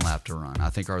was a fun lap to run. I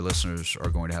think our listeners are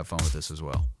going to have fun with this as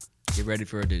well. Get ready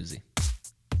for a doozy.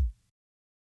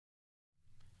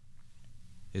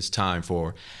 It's time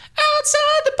for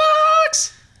Outside the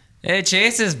Box. Hey,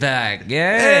 Chase is back.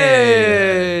 Yay!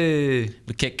 Hey!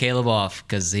 We kicked Caleb off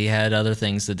because he had other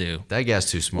things to do. That guy's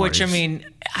too smart. Which, I mean,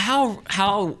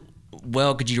 how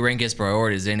well could you rank his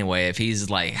priorities anyway if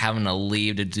he's like having to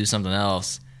leave to do something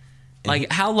else?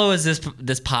 Like, how low is this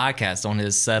podcast on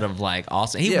his set of like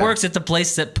awesome? He works at the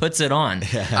place that puts it on,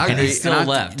 and he still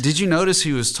left. Did you notice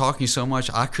he was talking so much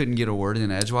I couldn't get a word in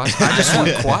edgewise? I just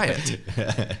went quiet.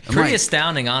 Pretty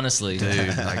astounding, honestly.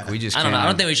 Dude, like we just I don't know. can't- I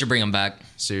don't think we should bring him back.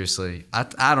 Seriously,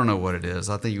 I don't know what it is.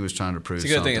 I think he was trying to prove It's a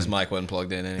good something. thing his mic wasn't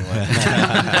plugged in anyway.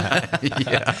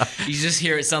 You just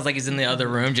hear it sounds like he's in the other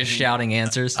room just shouting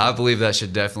answers. I believe that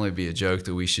should definitely be a joke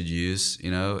that we should use, you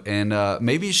know, and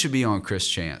maybe it should be on Chris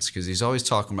Chance because he's always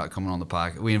talking about coming on the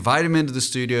podcast. We invite him into the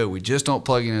studio. We just don't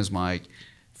plug in his mic.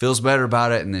 Feels better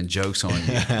about it and then jokes on you.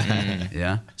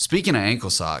 Yeah. Speaking of ankle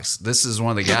socks, this is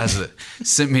one of the guys that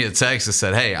sent me a text that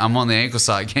said, "Hey, I'm on the ankle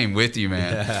sock game with you,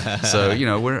 man." So, you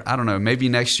know, I don't know, maybe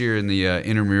next year in the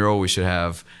intramural we should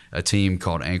have a team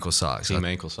called Ankle Socks. Team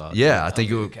Ankle Socks. Yeah, I think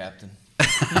it would. Captain.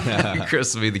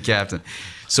 Chris will be the captain.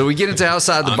 So we get into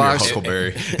outside the I'm box. your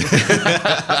Huckleberry.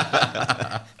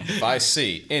 If I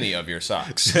see any of your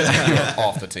socks, you're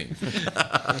off the team.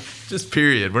 Just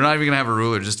period. We're not even gonna have a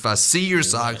ruler. Just if I see your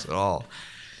socks at all.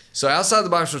 So outside the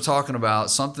box, we're talking about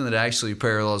something that actually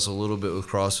parallels a little bit with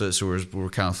CrossFit. So we're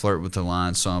kind of flirting with the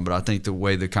line some, but I think the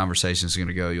way the conversation is going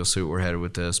to go, you'll see what we're headed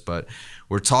with this. But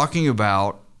we're talking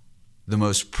about the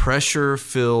most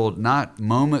pressure-filled, not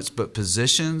moments, but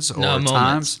positions or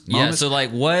times. Yeah. So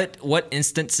like, what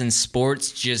instance in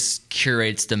sports just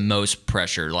curates the most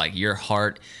pressure? Like your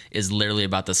heart is literally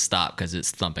about to stop because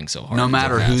it's thumping so hard. No so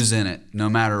matter fast. who's in it, no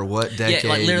matter what decade. Yeah,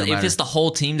 like literally, no if matter- it's the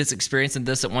whole team that's experiencing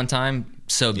this at one time,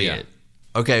 so be it.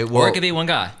 Okay, Or well, it could be one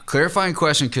guy. clarifying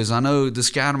question, because I know this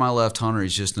guy to my left, Hunter,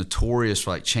 is just notorious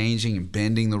for like changing and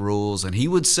bending the rules. And he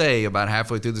would say about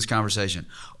halfway through this conversation,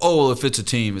 "Oh, well, if it's a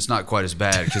team, it's not quite as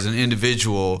bad because an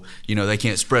individual, you know, they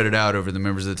can't spread it out over the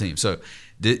members of the team." So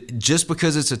just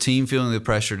because it's a team feeling the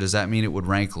pressure, does that mean it would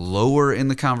rank lower in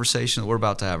the conversation that we're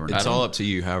about to have? It's all up to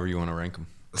you, however you want to rank them.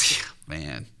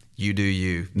 Man, you do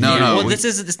you. No, Yeah, no. well,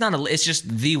 it's not a. It's just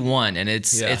the one, and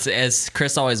it's as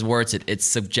Chris always words it. It's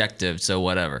subjective, so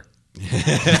whatever.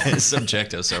 It's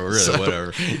subjective, so really,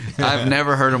 whatever. I've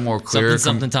never heard a more clear.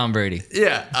 Something Tom Brady.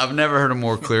 Yeah, I've never heard a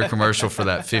more clear commercial for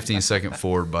that 15-second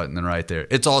forward button than right there.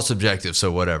 It's all subjective,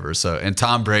 so whatever. So, and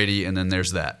Tom Brady, and then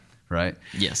there's that, right?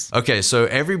 Yes. Okay, so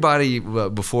everybody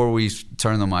before we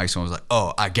turned the mics on was like,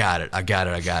 "Oh, I got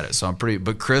it." So I'm pretty.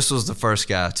 But Chris was the first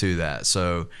guy to that.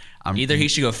 So Either he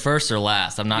should go first or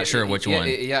last. I'm not sure which one.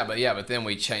 But then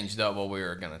we changed up what we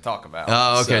were going to talk about.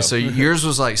 Oh, okay. So yours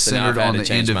was like now I've centered had on to the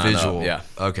change mine up, individual. yeah.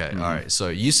 Okay. All right. So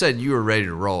you said you were ready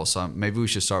to roll. So maybe we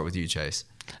should start with you, Chase.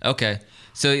 Okay.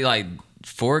 So, like,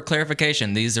 for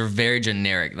clarification, these are very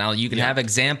generic. Now, you can have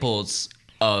examples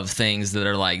of things that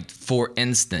are like, for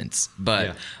instance,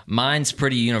 but mine's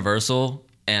pretty universal,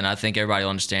 and I think everybody will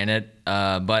understand it.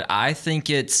 But I think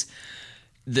it's,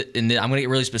 and I'm going to get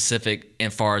really specific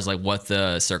as far as like what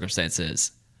the circumstance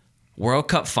is. World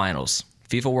Cup finals,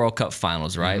 FIFA World Cup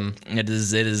finals, right? It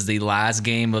is the last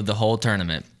game of the whole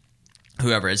tournament.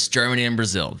 Whoever, it's Germany and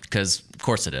Brazil, because of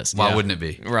course it is. Why wouldn't it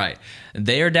be? Right.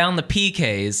 They are down the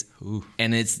PKs,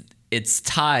 and it's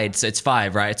tied, so it's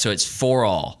 5, right? So it's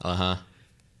 4-all.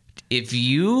 If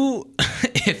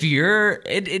you're,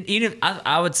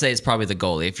 I would say it's probably the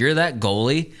goalie. If you're that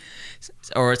goalie,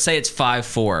 or say it's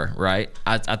 5-4, right?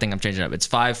 I think I'm changing it up. It's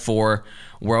 5-4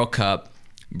 World Cup.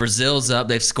 Brazil's up.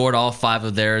 They've scored all 5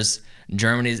 of theirs.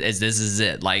 Germany's this is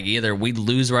it. Like either we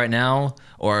lose right now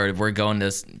or we're going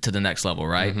to the next level,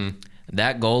 right?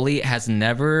 that goalie has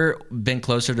never been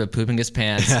closer to pooping his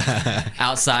pants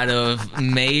outside of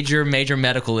major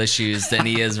medical issues than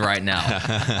he is right now.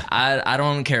 I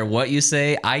don't care what you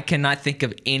say. I cannot think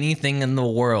of anything in the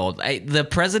world. The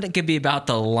president could be about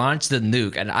to launch the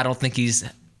nuke, and I don't think he's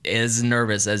as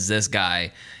nervous as this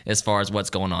guy as far as what's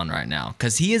going on right now,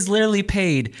 because he is literally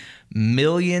paid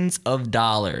millions of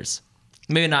dollars.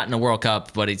 Maybe not in the World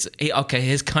Cup, but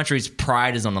his country's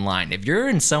pride is on the line. If you're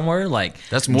in somewhere like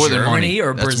that's more Germany than money.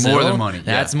 or That's Brazil, more than money.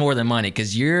 that's more than money,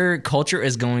 because your culture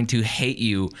is going to hate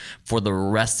you for the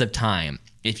rest of time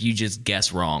if you just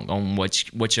guess wrong on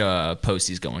which post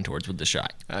he's going towards with the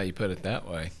shot. You put it that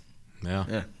way.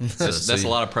 Yeah. That's a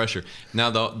lot of pressure. Now,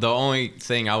 the only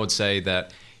thing I would say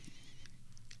that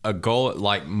a goal,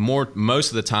 like most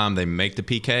of the time they make the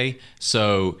PK,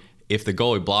 so if the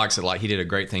goalie blocks it, like he did a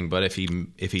great thing, but if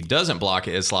he doesn't block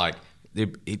it, it's like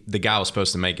the guy was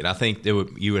supposed to make it. I think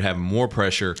you would have more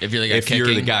pressure if you're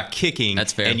the guy kicking.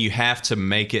 That's fair. And you have to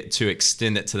make it to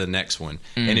extend it to the next one.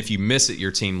 And if you miss it,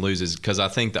 your team loses, because I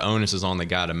think the onus is on the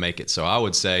guy to make it. So I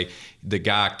would say the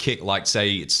guy kick, like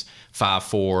say it's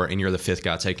 5-4 and you're the fifth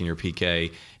guy taking your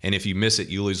PK, and if you miss it,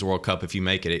 you lose the World Cup. If you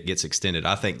make it, it gets extended.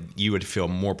 I think you would feel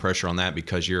more pressure on that,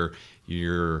 because you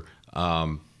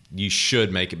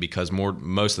should make it, because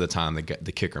most of the time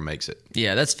the kicker makes it.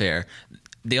 Yeah, that's fair.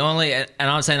 The only, and I'm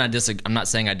not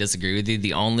saying I disagree with you.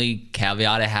 The only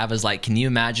caveat I have is, like, can you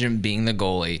imagine being the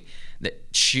goalie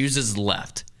that chooses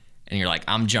left, and you're like,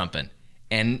 I'm jumping,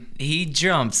 and he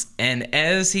jumps, and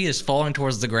as he is falling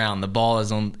towards the ground, the ball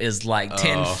is like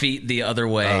 10 feet the other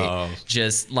way,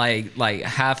 just like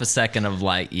half a second of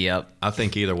like, yep. I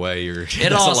think either way,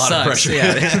 it all sucks. Of pressure.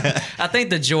 Yeah. I think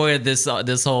the joy of this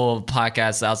whole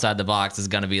podcast outside the box is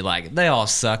going to be like, they all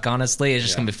suck. Honestly, it's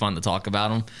just going to be fun to talk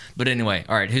about them. But anyway,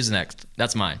 all right, who's next?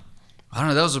 That's mine. I don't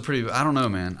know. That was I don't know,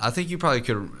 man. I think you probably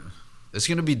could. It's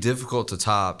going to be difficult to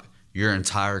top. Your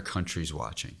entire country's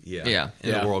watching. Yeah.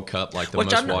 In the World Cup, like the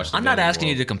most watched. I'm not asking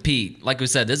you to compete. Like we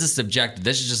said, this is subjective.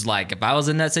 This is just like, if I was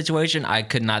in that situation, I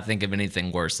could not think of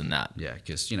anything worse than that. Yeah,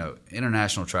 because,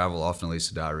 international travel often leads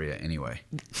to diarrhea anyway.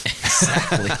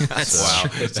 Exactly. Wow.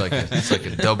 It's like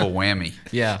a double whammy.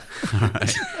 Yeah. All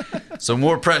right. So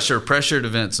more pressured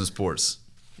events in sports.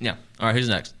 Yeah. All right, who's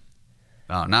next?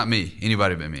 Oh, not me.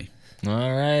 Anybody but me.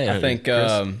 All right. I think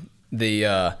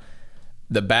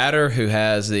the batter who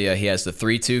has he has the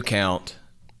 3-2 count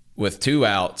with 2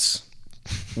 outs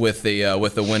with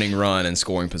the winning run and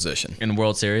scoring position in the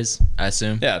World Series, I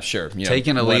assume. Yeah, sure.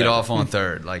 Taking a lead off on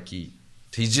third, like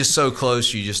he's just so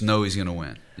close, you just know he's gonna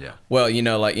win. Yeah. Well,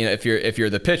 if you're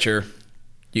the pitcher,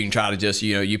 you can try to just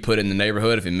you put in the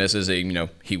neighborhood. If he misses,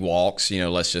 he walks.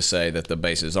 Let's just say that the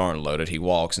bases aren't loaded, he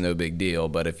walks, no big deal.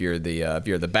 But if you're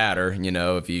the batter,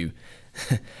 if you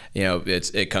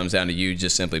it comes down to you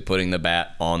just simply putting the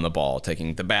bat on the ball,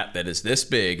 taking the bat that is this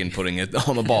big and putting it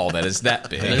on the ball that is that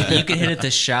big. You can hit it to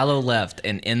shallow left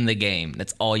and end the game.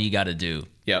 That's all you got to do.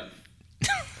 Yep.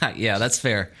 Yeah, that's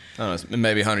fair. I don't know,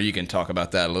 maybe Hunter, you can talk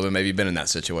about that a little bit. Maybe you've been in that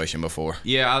situation before.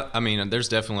 Yeah, I mean, there's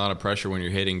definitely a lot of pressure when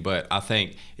you're hitting, but I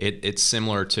think it's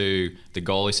similar to the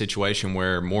goalie situation,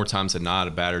 where more times than not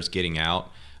a batter's getting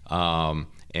out,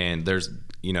 and there's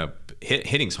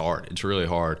hitting's hard. It's really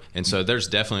hard. And so there's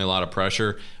definitely a lot of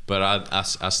pressure, but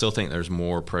I still think there's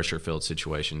more pressure-filled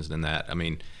situations than that. I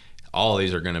mean, all of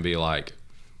these are going to be like...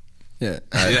 Yeah.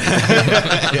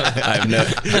 I have no...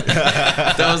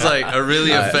 That was like a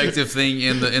really effective thing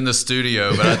in the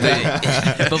studio, but I think...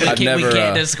 But we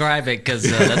can't describe it, because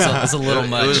that's a little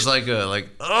much. It was like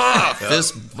a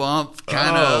fist bump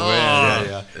kind of... Oh, man.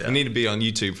 Yeah. You need to be on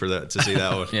YouTube for that, to see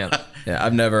that one. Yeah. Yeah,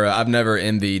 I've never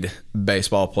envied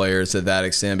baseball players to that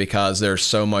extent, because there's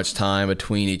so much time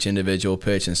between each individual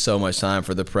pitch and so much time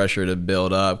for the pressure to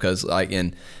build up. Because like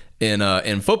in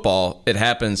football, it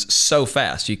happens so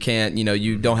fast. You can't,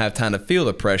 you don't have time to feel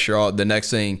the pressure. The next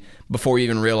thing, before you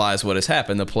even realize what has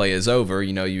happened, the play is over.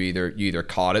 You either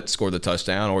caught it, scored the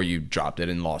touchdown, or you dropped it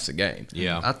and lost the game.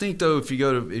 Yeah. I think though, if you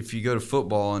go to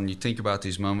football and you think about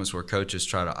these moments where coaches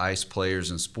try to ice players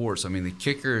in sports, I mean, the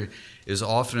kicker is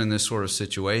often in this sort of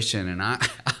situation, and I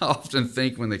often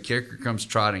think when the kicker comes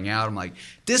trotting out, I'm like,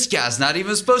 this guy's not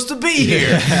even supposed to be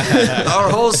here.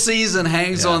 Our whole season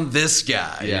hangs on this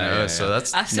guy. So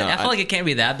that's. I feel like it can't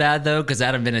be that bad though, because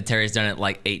Adam Vinatieri's done it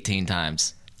like 18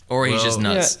 times, or he's just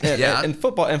nuts. Yeah. And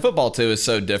football too is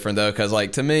so different though, because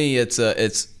like to me, it's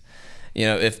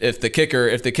if the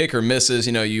kicker misses,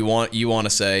 you want to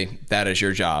say that is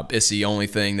your job. It's the only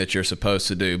thing that you're supposed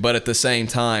to do. But at the same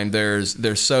time,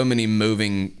 there's so many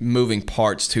moving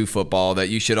parts to football that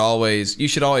you should always say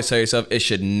to yourself, it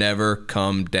should never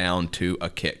come down to a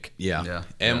kick. Yeah.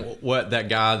 And what that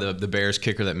guy, the Bears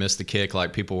kicker that missed the kick,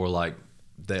 like people were like,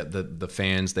 the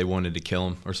fans, they wanted to kill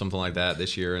him or something like that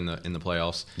this year in the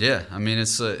playoffs. Yeah, I mean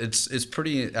it's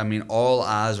pretty. I mean, all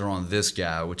eyes are on this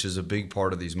guy, which is a big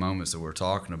part of these moments that we're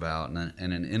talking about. And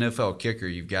an NFL kicker,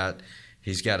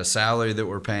 he's got a salary that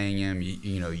we're paying him.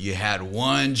 You had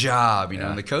one job.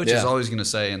 And the coach is always going to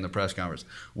say in the press conference,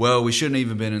 "Well, we shouldn't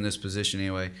even been in this position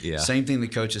anyway." Yeah. Same thing the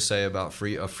coaches say about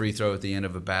a free throw at the end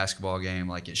of a basketball game.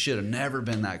 Like, it should have never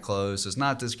been that close. It's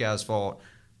not this guy's fault.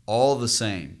 All the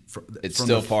same, it's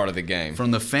still part of the game.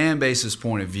 From the fan base's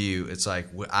point of view, it's like,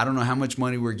 I don't know how much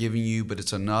money we're giving you, but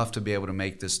it's enough to be able to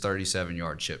make this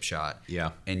 37-yard chip shot.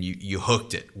 Yeah. And you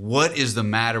hooked it. What is the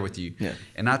matter with you? Yeah.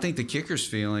 And I think the kicker's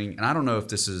feeling, and I don't know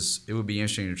if it would be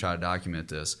interesting to try to document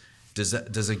this.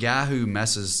 Does a guy who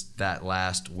messes that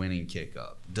last winning kick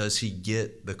up, does he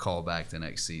get the call back the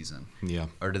next season? Yeah.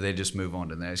 Or do they just move on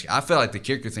to the next? I feel like the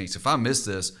kicker thinks, if I miss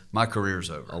this, my career's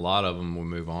over. A lot of them will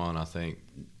move on, I think.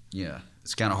 Yeah,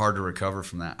 it's kind of hard to recover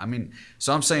from that. I mean,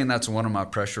 so I'm saying that's one of my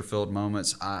pressure-filled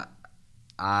moments.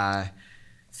 I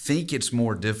think it's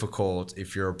more difficult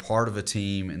if you're a part of a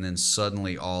team and then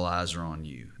suddenly all eyes are on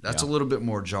you. That's a little bit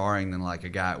more jarring than like a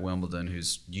guy at Wimbledon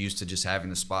who's used to just having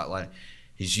the spotlight.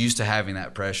 He's used to having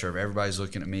that pressure of everybody's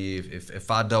looking at me.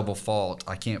 If I double fault,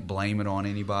 I can't blame it on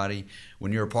anybody.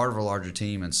 When you're a part of a larger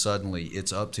team and suddenly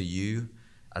it's up to you,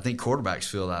 I think quarterbacks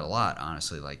feel that a lot,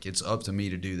 honestly. Like, it's up to me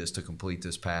to do this, to complete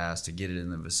this pass, to get it in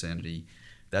the vicinity.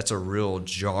 That's a real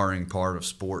jarring part of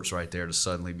sports right there, to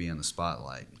suddenly be in the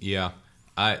spotlight. Yeah.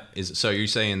 So you're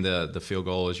saying the field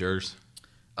goal is yours?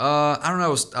 I don't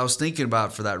know. I was thinking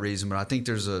about it for that reason, but I think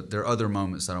there are other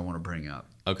moments that I want to bring up.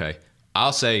 Okay.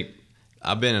 I'll say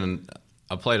I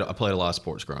played a lot of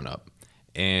sports growing up,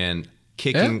 and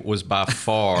kicking was by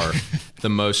far the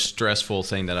most stressful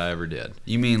thing that I ever did.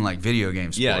 You mean like video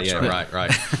game sports? Yeah,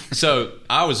 right. So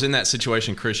I was in that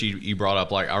situation, Chris, you brought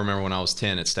up. Like, I remember when I was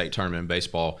 10 at state tournament in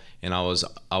baseball, and I was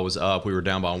up. We were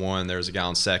down by 1. There was a guy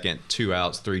on second, 2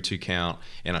 outs, 3-2 count,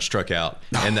 and I struck out.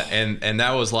 And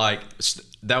that was like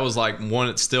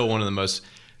still one of the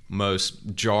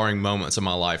most jarring moments of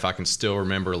my life. I can still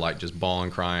remember like just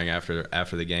bawling, crying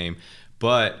after the game,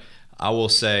 but I will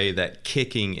say that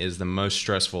kicking is the most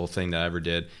stressful thing that I ever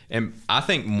did. And I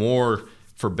think more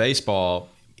for baseball,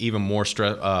 even more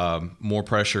more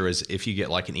pressure is if you get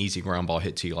like an easy ground ball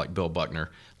hit to you, like Bill Buckner,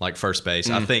 like first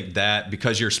base. I think that,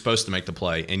 because you're supposed to make the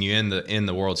play and you in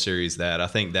the World Series, I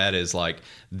think that is like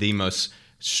the most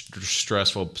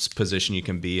stressful position you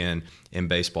can be in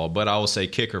baseball. But I will say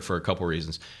kicker for a couple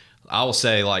reasons. I will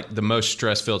say like the most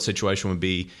stress-filled situation would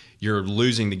be you're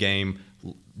losing the game,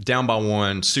 down by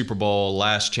 1, Super Bowl,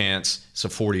 last chance. It's a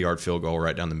 40-yard field goal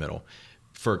right down the middle,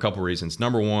 for a couple reasons.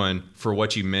 Number one, for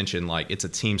what you mentioned, like, it's a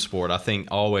team sport. I think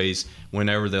always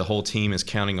whenever the whole team is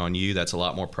counting on you, that's a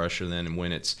lot more pressure than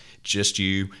when it's just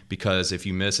you, because if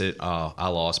you miss it, I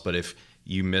lost. But if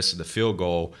you miss the field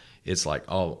goal, it's like,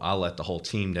 oh, I let the whole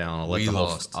team down. I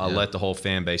let the whole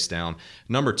fan base down.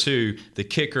 Number two, the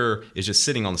kicker is just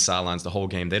sitting on the sidelines the whole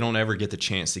game. They don't ever get the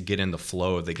chance to get in the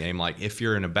flow of the game. Like, if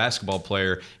you're in a basketball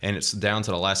player and it's down to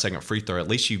the last second free throw, at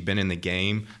least you've been in the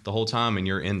game the whole time and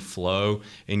you're in flow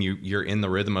and you're in the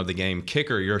rhythm of the game.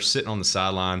 Kicker, you're sitting on the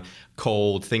sideline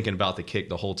cold, thinking about the kick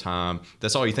the whole time.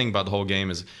 That's all you think about the whole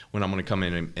game, is when I'm going to come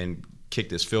in and kick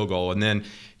this field goal. And then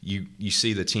you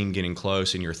see the team getting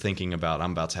close and you're thinking about,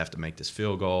 I'm about to have to make this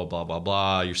field goal, blah, blah,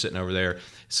 blah. You're sitting over there.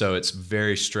 So it's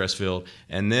very stress-filled.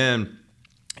 And then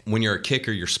when you're a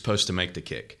kicker, you're supposed to make the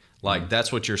kick. Like,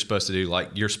 that's what you're supposed to do. Like,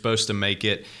 you're supposed to make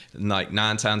it. Like,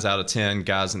 9 times out of 10,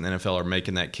 guys in the NFL are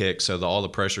making that kick. So all the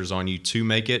pressure is on you to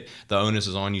make it. The onus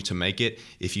is on you to make it.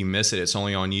 If you miss it, it's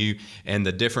only on you. And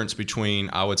the difference between,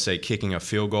 I would say, kicking a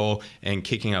field goal and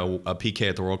kicking a PK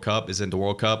at the World Cup is, in the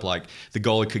World Cup, like, the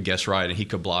goalie could guess right and he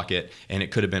could block it and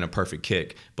it could have been a perfect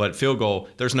kick. But field goal,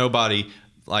 there's nobody,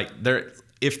 like, there.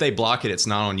 If they block it, it's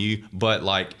not on you. But,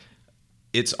 like,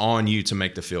 it's on you to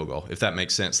make the field goal, if that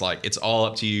makes sense. Like, it's all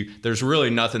up to you. There's really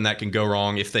nothing that can go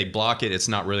wrong. If they block it, it's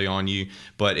not really on you,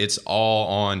 but it's all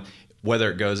on whether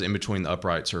it goes in between the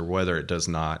uprights or whether it does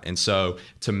not. And so,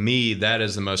 to me, that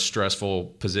is the most stressful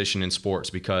position in sports,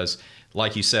 because,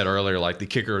 like you said earlier, like, the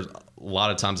kicker, a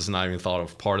lot of times it's not even thought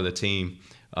of part of the team.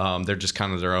 They're just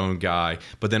kind of their own guy.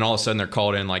 But then all of a sudden they're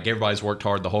called in, like, everybody's worked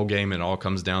hard the whole game and it all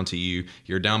comes down to you.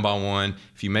 You're down by 1.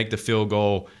 If you make the field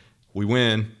goal, we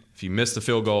win. If you miss the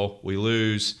field goal, we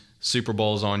lose. Super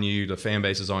Bowl's on you, the fan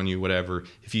base is on you, whatever.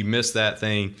 If you miss that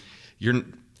thing,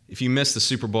 if you miss the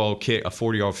Super Bowl kick, a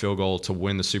 40-yard field goal to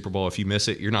win the Super Bowl, if you miss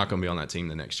it, you're not going to be on that team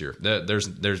the next year.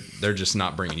 They're just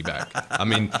not bringing you back. I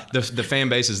mean, the fan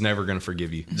base is never going to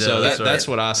forgive you. Yeah, So that's that's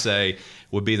what I say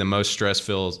would be the most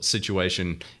stress-filled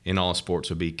situation in all sports,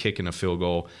 would be kicking a field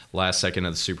goal last second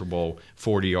of the Super Bowl,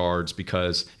 40 yards,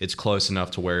 because it's close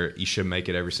enough to where you should make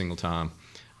it every single time.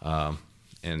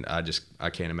 And I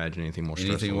can't imagine anything more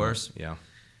stressful. Anything worse? Yeah.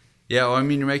 Yeah, well, I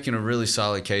mean, you're making a really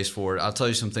solid case for it. I'll tell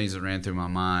you some things that ran through my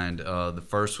mind. The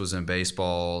first was in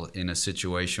baseball, in a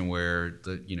situation where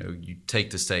you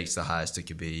take the stakes the highest it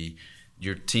could be.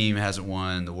 Your team hasn't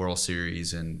won the World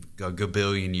Series in a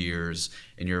billion years,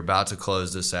 and you're about to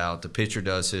close this out. The pitcher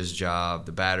does his job.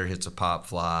 The batter hits a pop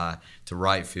fly to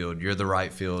right field. You're the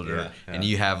right fielder, and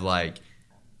you have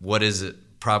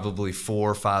probably 4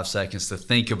 or 5 seconds to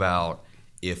think about,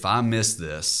 if I miss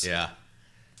this. Yeah.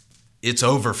 It's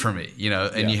over for me,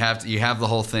 and you have the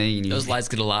whole thing. And Those lights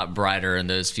get a lot brighter in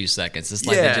those few seconds. It's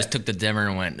like they just took the dimmer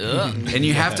and went, ugh. And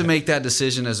you have to make that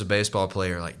decision as a baseball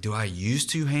player. Like, do I use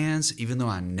two hands even though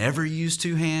I never use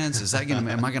two hands?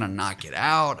 Am I gonna knock it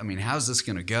out? I mean, how's this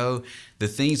gonna go? The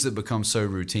things that become so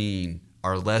routine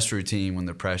are less routine when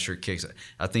the pressure kicks.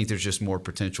 I think there's just more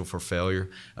potential for failure.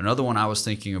 Another one I was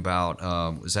thinking about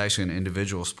was actually an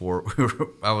individual sport.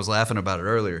 I was laughing about it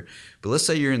earlier. But let's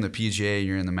say you're in the PGA,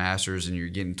 you're in the Masters, and you're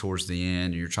getting towards the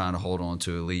end, and you're trying to hold on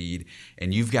to a lead,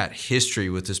 and you've got history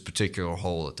with this particular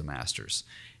hole at the Masters.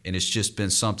 And it's just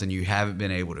been something you haven't been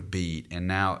able to beat. And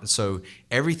now, so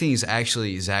everything is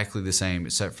actually exactly the same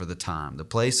except for the time. The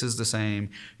place is the same.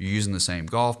 You're using the same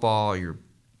golf ball. You're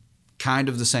kind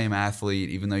of the same athlete,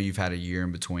 even though you've had a year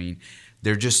in between.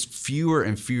 There are just fewer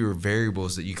and fewer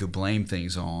variables that you could blame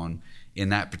things on in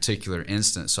that particular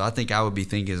instance. So I think I would be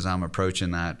thinking, as I'm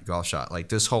approaching that golf shot, like,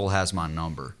 this hole has my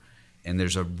number, and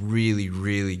there's a really,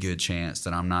 really good chance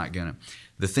that I'm not going to.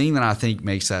 The thing that I think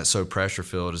makes that so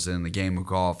pressure-filled is in the game of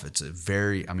golf, it's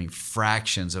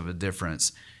fractions of a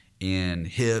difference in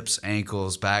hips,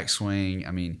 ankles, backswing.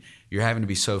 I mean, you're having to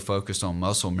be so focused on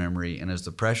muscle memory, and as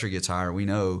the pressure gets higher, we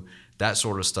know that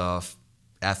sort of stuff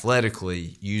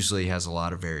athletically usually has a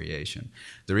lot of variation.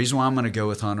 The reason why I'm going to go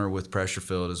with Hunter with pressure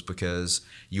filled is because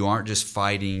you aren't just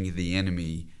fighting the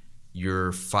enemy,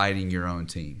 you're fighting your own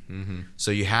team. Mm-hmm.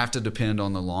 So you have to depend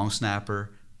on the long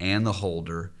snapper and the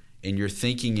holder, and you're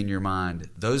thinking in your mind,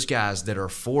 those guys that are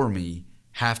for me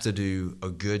have to do a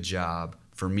good job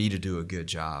for me to do a good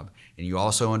job. And you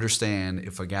also understand,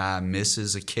 if a guy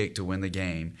misses a kick to win the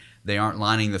game, they aren't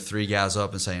lining the three guys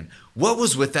up and saying, "What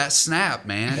was with that snap,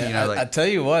 man?" I tell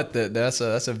you what, that's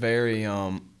a very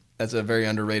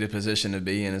underrated position to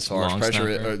be in, as far as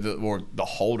pressure, or the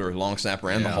holder, long snapper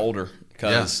and the holder.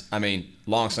 Because I mean,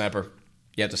 long snapper,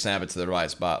 you have to snap it to the right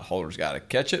spot. Holder's got to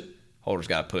catch it. Holder's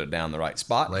got to put it down the right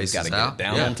spot. He's got to get it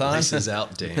down on time. Laces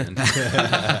out, Dan.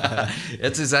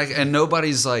 It's exactly, and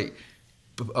nobody's like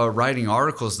writing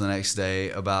articles the next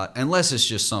day about, unless it's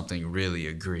just something really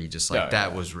egregious, like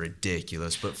that was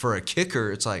ridiculous. But for a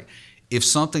kicker, it's like, if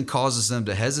something causes them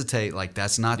to hesitate, like,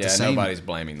 that's not the same. Nobody's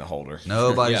blaming the holder.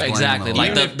 Nobody's blaming exactly. the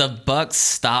holder. Like the buck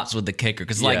stops with the kicker,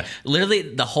 because like literally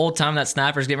the whole time that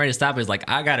snapper's getting ready to stop, he's like,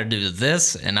 I got to do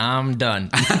this and I'm done.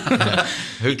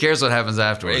 Who cares what happens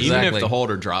afterwards? Even if the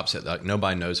holder drops it, like,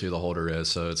 nobody knows who the holder is,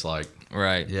 so it's like,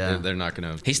 right. Yeah, they're not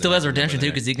going to. He still has redemption too,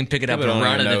 because he can pick it up and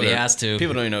run it if he has to.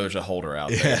 People don't even know there's a holder out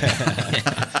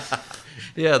there.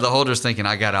 Yeah, the holder's thinking,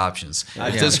 I got options.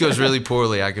 If this goes really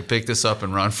poorly, I could pick this up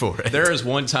and run for it. There is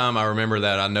one time I remember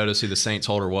that I noticed who the Saints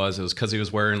holder was. It was because he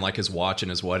was wearing like his watch and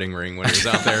his wedding ring when he was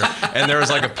out there. And there was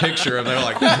like a picture of, they're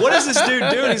like, what is this dude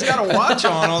doing? He's got a watch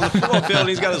on the football field and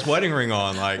he's got his wedding ring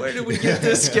on. Like, where did we get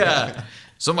this guy?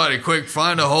 Somebody quick,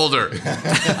 find a holder.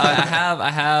 I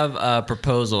have a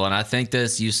proposal, and I think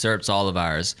this usurps all of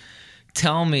ours.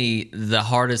 Tell me the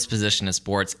hardest position in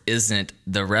sports isn't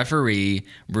the referee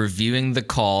reviewing the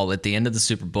call at the end of the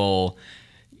Super Bowl,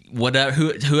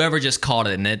 whoever just called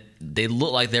it, and they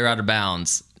look like they're out of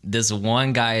bounds. This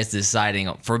one guy is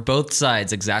deciding for both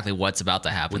sides exactly what's about to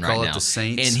happen right now. The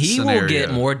Saints and he scenario. will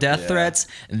get more death threats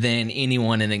than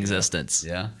anyone in existence.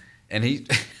 Yeah. And he,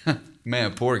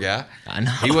 man, poor guy. I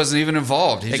know. He wasn't even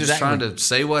involved. He's just trying to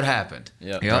say what happened.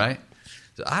 Yep. Right?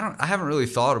 So I haven't really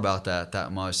thought about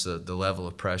that much, the level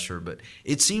of pressure, but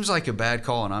it seems like a bad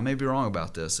call, and I may be wrong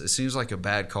about this. It seems like a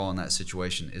bad call in that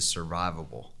situation is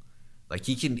survivable. Like,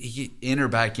 he can enter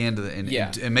back into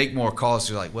and make more calls.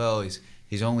 So you're like, well,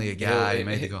 he's only a guy. He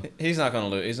made the call. He's not going to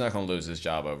lose. He's not going to lose his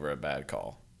job over a bad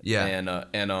call. Yeah. And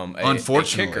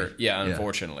unfortunately, a kicker. Yeah,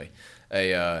 unfortunately.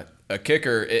 a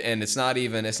kicker, and it's not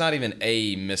even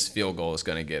a missed field goal that's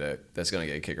going to get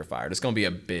a kicker fired. It's going to be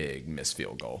a big missed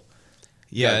field goal.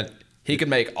 Yeah, he could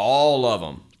make all of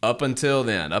them up until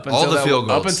then, All the field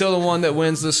goals. up until the one that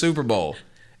wins the Super Bowl.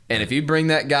 And if you bring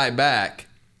that guy back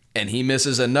and he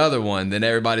misses another one, then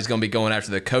everybody's going to be going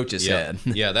after the coach's head.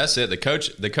 Yeah, that's it. The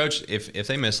coach, if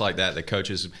they miss like that, the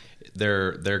coaches,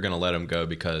 they're going to let him go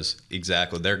because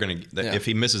they're going to. If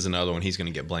he misses another one, he's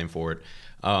going to get blamed for it.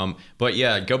 But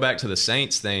yeah, go back to the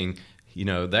Saints thing.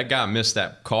 That guy missed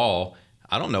that call.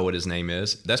 I don't know what his name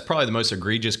is. That's probably the most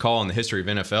egregious call in the history of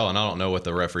NFL, and I don't know what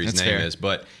the referee's name is.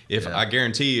 But I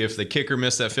guarantee you, if the kicker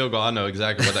missed that field goal, I know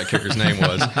exactly what that kicker's name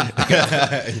was.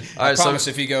 I promise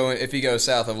if you go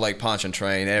south of Lake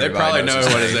Pontchartrain, they probably know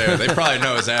what is there. They probably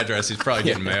know his address. He's probably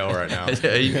getting mail right now.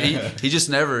 He just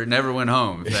never went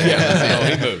home.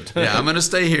 He moved. Yeah, I'm gonna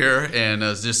stay here and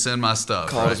just send my stuff.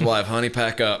 Call his wife, honey,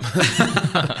 pack up.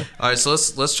 All right, so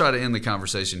let's try to end the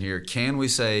conversation here. Can we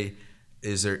say,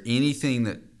 is there anything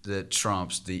that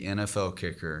trumps the NFL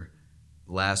kicker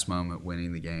last moment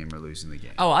winning the game or losing the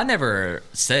game? Oh, I never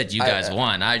said you guys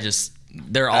won.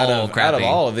 They're all crappy.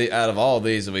 Out of all of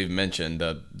these that we've mentioned,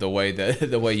 the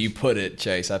way you put it,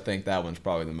 Chase, I think that one's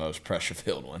probably the most pressure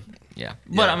filled one. Yeah,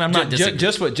 but I'm not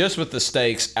just with the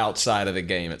stakes outside of the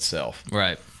game itself.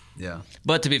 Right. Yeah.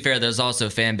 But to be fair, there's also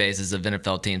fan bases of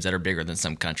NFL teams that are bigger than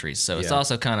some countries, so it's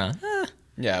also kind of.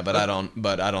 Yeah, but I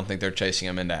don't think they're chasing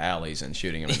him into alleys and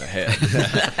shooting him in the head.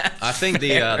 I think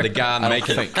the guy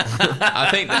making. I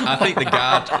think the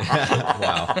guy.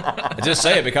 Wow. I just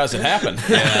say it because it happened.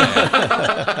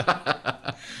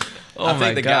 I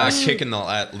think the guy kicking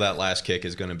that last kick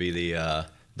is going to be the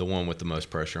one with the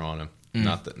most pressure on him,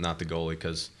 not the goalie,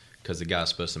 because the guy's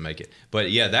supposed to make it.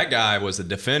 But yeah, that guy was the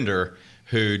defender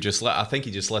who I think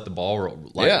he just let the ball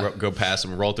go past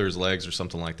him, roll through his legs or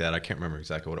something like that. I can't remember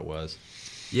exactly what it was.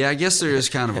 Yeah, I guess there is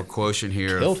kind of a quotient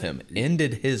here. Killed him,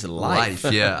 ended his life.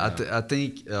 Yeah, I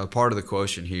think part of the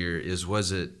quotient here is,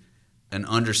 was it an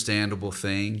understandable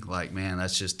thing? Like, man,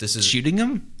 this is shooting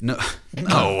him? No.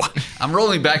 I'm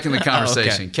rolling back in the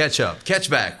conversation. Okay. Catch up, catch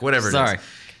back, whatever it Sorry.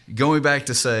 is. Going back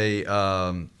to say,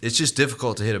 it's just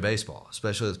difficult to hit a baseball,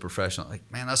 especially as a professional.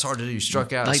 Like, man, that's hard to do. You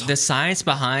struck out. Like the science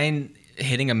behind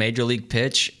hitting a major league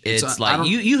pitch, it's like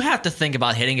you have to think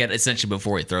about hitting it essentially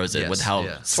before he throws it, with how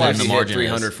slim the margin is.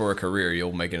 300 for a career,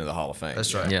 you'll make it into the Hall of Fame.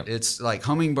 That's right. Yep. It's like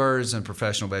hummingbirds and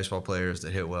professional baseball players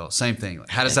that hit well. Same thing. Like,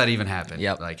 how does that even happen?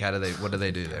 Yep. Like, what do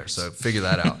they do there? So figure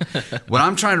that out. What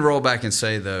I'm trying to roll back and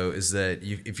say, though, is that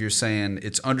if you're saying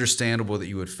it's understandable that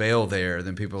you would fail there,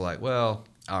 then people are like, well,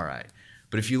 all right.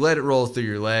 But if you let it roll through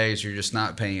your legs, you're just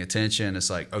not paying attention. It's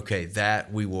like, okay,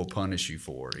 that we will punish you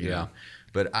for. You know?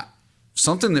 But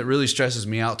something that really stresses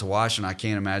me out to watch, and I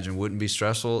can't imagine wouldn't be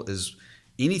stressful, is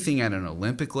anything at an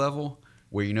Olympic level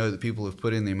where you know that people have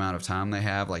put in the amount of time they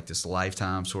have, like this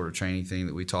lifetime sort of training thing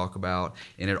that we talk about,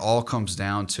 and it all comes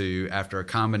down to, after a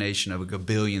combination of a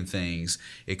gabillion things,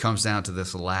 it comes down to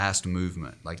this last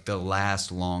movement, like the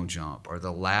last long jump or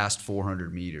the last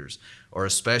 400 meters, or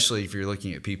especially if you're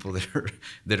looking at people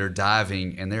that are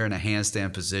diving and they're in a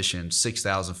handstand position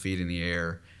 6,000 feet in the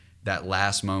air, that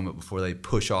last moment before they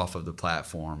push off of the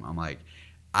platform. I'm like,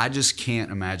 I just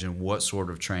can't imagine what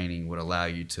sort of training would allow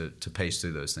you to pace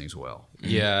through those things well.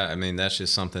 Yeah, I mean, that's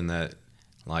just something that,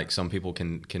 like, some people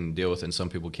can deal with and some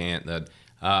people can't. That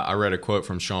I read a quote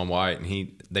from Shaun White,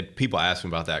 and people ask him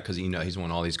about that because he's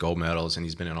won all these gold medals and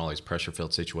he's been in all these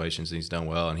pressure-filled situations and he's done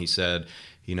well. And he said,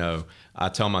 I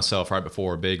tell myself right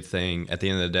before a big thing, at the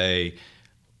end of the day,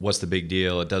 what's the big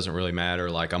deal? It doesn't really matter.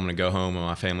 Like, I'm going to go home and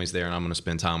my family's there and I'm going to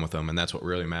spend time with them. And that's what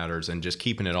really matters. And just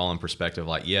keeping it all in perspective.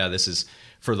 Like, yeah, this is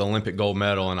for the Olympic gold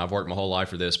medal and I've worked my whole life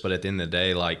for this. But at the end of the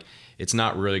day, like, it's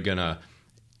not really going to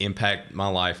impact my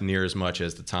life near as much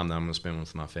as the time that I'm going to spend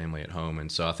with my family at home.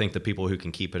 And so I think the people who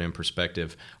can keep it in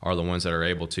perspective are the ones that are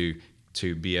able to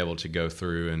be able to go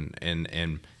through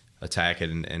and attack it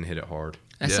and hit it hard.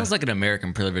 That sounds like an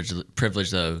American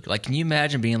privilege, though. Like, can you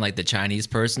imagine being like the Chinese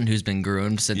person who's been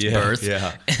groomed since birth?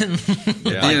 Yeah. At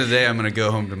the end of the day, I'm going to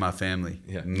go home to my family.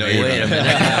 Yeah. No, wait a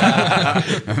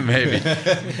minute. Maybe.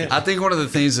 I think one of the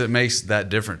things that makes that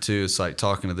different, too, is like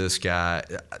talking to this guy.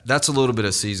 That's a little bit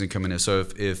of season coming in. So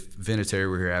if Vinatieri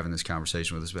were here having this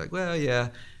conversation with us, we'd be like, well, yeah.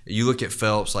 You look at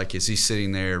Phelps, like, is he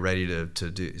sitting there ready to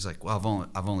do? He's like, well,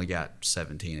 I've only got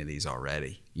 17 of these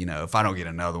already. If I don't get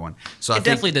another one, so it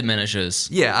definitely diminishes.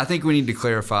 Yeah, I think we need to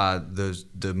clarify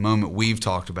the moment we've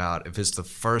talked about. If it's the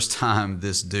first time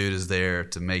this dude is there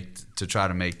to try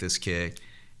to make this kick,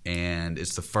 and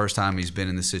it's the first time he's been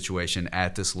in this situation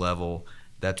at this level,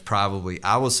 that's probably,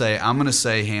 I'm going to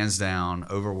say hands down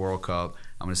over World Cup.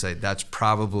 I'm going to say that's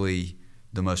probably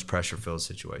the most pressure-filled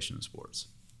situation in sports.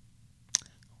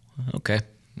 Okay,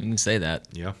 you can say that.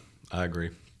 Yeah, I agree.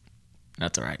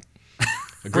 That's all right.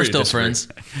 Agree We're to still disagree. friends.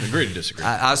 Agree to disagree.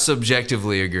 I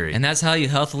subjectively agree. And that's how you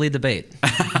healthily debate.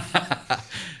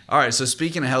 All right, so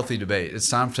speaking of healthy debate, it's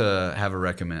time to have a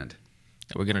recommend.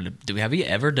 We're gonna. Have you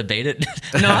ever debated?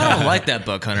 No, I don't like that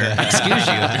book, Hunter. Excuse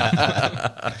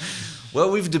you. Well,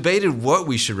 we've debated what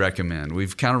we should recommend.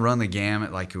 We've kind of run the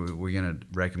gamut. Like we're going to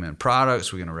recommend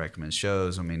products. We're going to recommend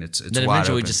shows. I mean, it's Then wide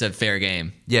eventually we open. just said fair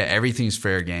game. Yeah, everything's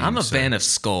fair game. I'm a fan of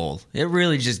Skull. It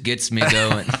really just gets me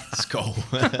going. Skull.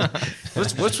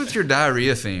 What's with your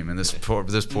diarrhea theme in this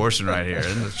portion right here?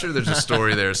 I'm sure there's a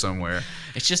story there somewhere.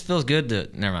 It just feels good to.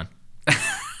 Never mind.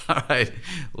 All right,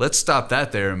 let's stop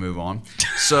that there and move on.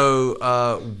 So,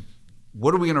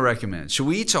 what are we going to recommend? Should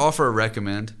we each offer a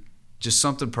recommend? Just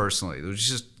something personally.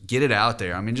 Just get it out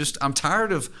there. I mean, I'm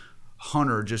tired of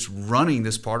Hunter just running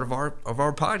this part of our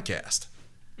podcast.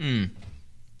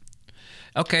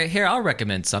 Okay, here I'll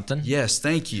recommend something. Yes,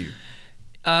 thank you.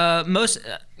 A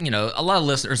lot of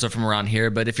listeners are from around here,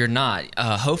 but if you're not,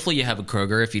 hopefully you have a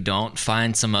Kroger. If you don't,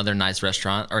 find some other nice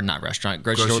restaurant, or not restaurant,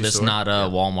 grocery store that's store. not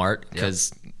Walmart,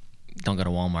 because don't go to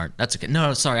Walmart. That's okay.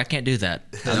 No, sorry, I can't do that.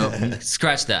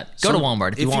 Scratch that. Go to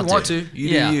Walmart if you want to. You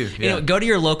do you. Yeah. Go to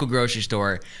your local grocery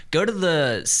store. Go to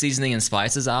the seasoning and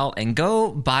spices aisle and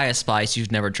go buy a spice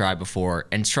you've never tried before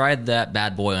and try that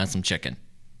bad boy on some chicken.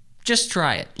 Just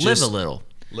try it. Live a little.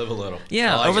 Live a little.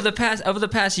 Yeah, I like over the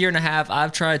past year and a half,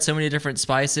 I've tried so many different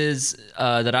spices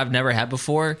that I've never had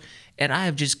before, and I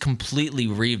have just completely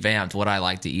revamped what I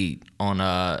like to eat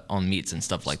on meats and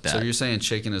stuff like that. So you're saying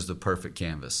chicken is the perfect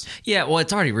canvas? Yeah, well,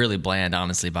 it's already really bland,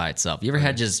 honestly, by itself. You ever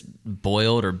had just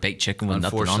boiled or baked chicken with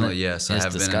nothing on it? Unfortunately, yes, I It's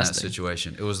have disgusting. been in that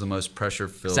situation. It was the most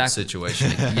pressure-filled Exactly.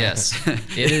 situation. Yes,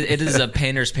 it is a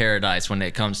painter's paradise when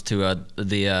it comes to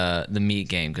the meat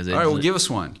game. Because All right, well, give us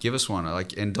one. Give us one.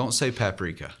 And don't say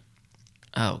paprika.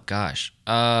 Oh gosh,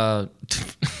 don't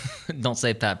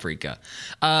say paprika.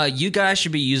 You guys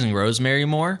should be using rosemary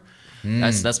more.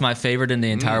 That's my favorite in the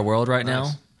entire world right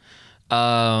now.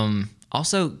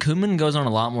 Also, cumin goes on a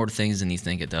lot more things than you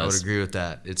think it I would does. agree with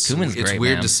that. It's Cumin's great,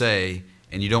 weird man. to say,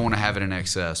 and you don't want to have it in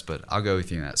excess, but I'll go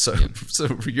with you on that. So, so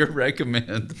your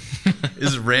recommend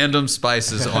is random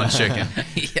spices on chicken.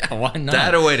 Yeah, why not?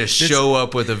 That a way to show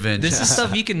up with a vengeance. This is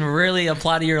stuff you can really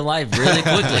apply to your life really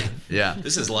quickly. Yeah,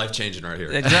 This is life changing right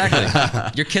here.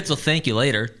 Exactly. Your kids will thank you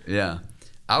later. yeah.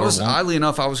 Oddly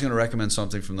enough, I was going to recommend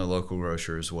something from the local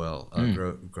grocer as well.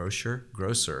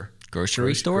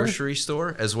 Grocery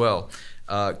store as well.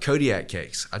 Kodiak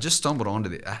cakes. I just stumbled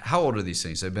onto how old are these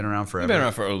things? They've been around forever. Been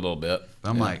around for a little bit.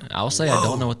 I'm like, I'll say I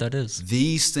don't know what that is.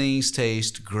 these things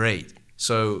taste great.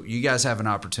 So you guys have an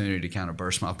opportunity to kind of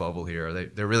burst my bubble here.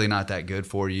 They're really not that good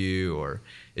for you, or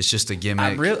it's just a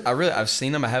gimmick. I've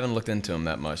seen them. I haven't looked into them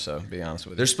that much, so to be honest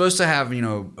with you. They're supposed to have,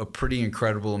 a pretty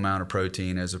incredible amount of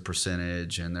protein as a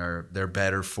percentage, and they're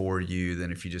better for you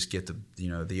than if you just get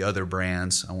the other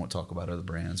brands. I won't talk about other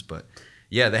brands, but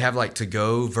yeah, they have like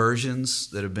to-go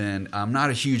versions that have been. I'm not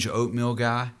a huge oatmeal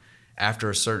guy after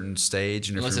a certain stage,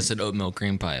 and Unless it's an oatmeal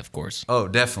cream pie, of course. oh,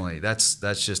 definitely, that's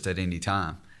just at any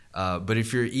time. But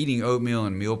if you're eating oatmeal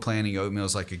and meal planning, oatmeal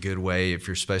is like a good way. If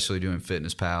you're especially doing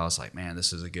Fitness Pal, it's like, man,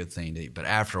 this is a good thing to eat. But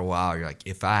after a while, you're like,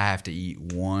 if I have to eat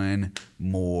one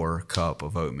more cup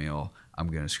of oatmeal, I'm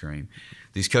going to scream.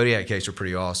 These Kodiak cakes are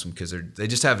pretty awesome because they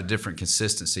just have a different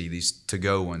consistency. These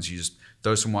to-go ones, you just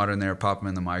throw some water in there, pop them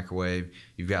in the microwave.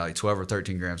 You've got like 12 or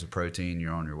 13 grams of protein.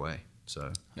 You're on your way.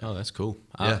 So, Oh, that's cool.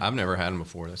 Yeah. I've never had them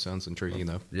before. That sounds intriguing,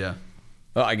 though. yeah.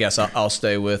 Well, I guess I'll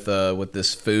stay with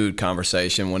this food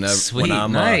conversation when Sweet,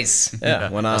 I'm nice.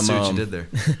 when I I'm see what you did there.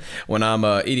 when I'm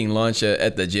eating lunch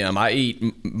at the gym. I eat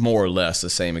more or less the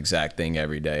same exact thing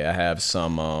every day. I have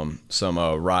some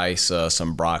rice,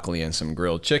 some broccoli, and some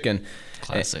grilled chicken.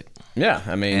 Classic. Yeah,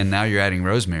 I mean, And now you're adding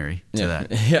rosemary to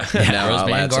that. yeah, now I'll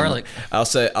rosemary and add some- garlic.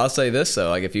 I'll say this though,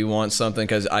 like if you want something,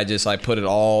 because I put it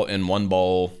all in one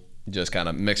bowl, just kind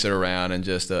of mix it around and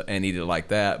just and eat it like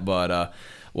that. But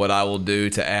what I will do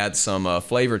to add some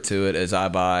flavor to it is I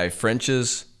buy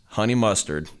French's honey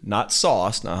mustard, not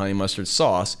sauce, not honey mustard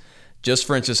sauce, just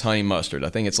French's honey mustard. I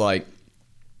think it's like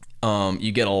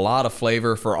you get a lot of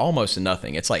flavor for almost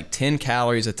nothing. It's like 10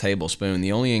 calories a tablespoon.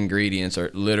 The only ingredients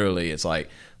are literally it's like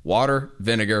water,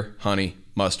 vinegar, honey,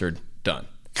 mustard, done.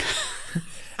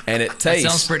 And it tastes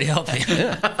Sounds pretty healthy.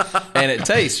 and it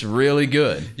tastes really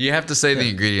good. You have to say the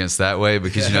ingredients that way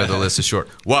because you know the list is short.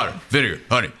 Water, vinegar,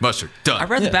 honey, mustard, done. I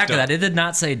read the back of that. It did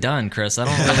not say done, Chris. I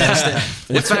don't really understand. In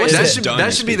fact, what's that it should, done that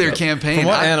to should be speak their of? campaign. From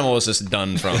what animal is this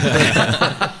done from?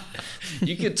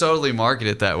 You could totally market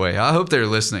it that way. I hope they're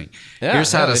listening. Yeah,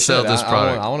 Here's how to they sell should. this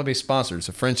product. I want to be sponsored.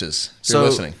 So French's, if So you're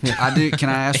listening. I do. Can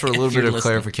I ask for a little If bit you're of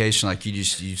listening. clarification? Like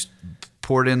you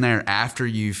pour it in there after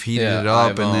you've heated Yeah, it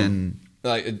up, I've, and then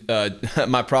like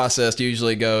my process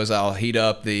usually goes, I'll heat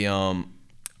up the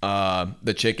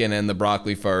chicken and the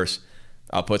broccoli first.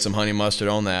 I'll put some honey mustard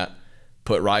on that,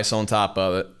 put rice on top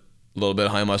of it, a little bit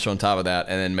of honey mustard on top of that,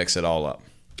 and then mix it all up.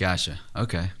 gotcha.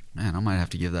 Okay, man, I might have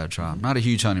to give that a try. I'm not a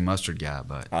huge honey mustard guy,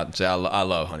 but I'd say I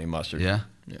love honey mustard. yeah,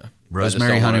 Yeah. rosemary, I just don't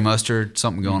honey want mustard,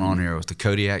 something going on here with the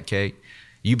Kodiak cake.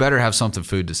 You better have something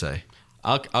food to say.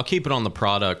 I'll keep it on the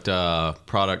product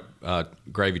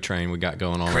gravy train we got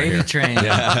going on Gravy right here. train.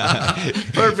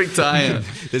 Perfect tie-in.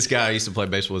 This guy I used to play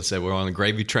baseball with said we're on the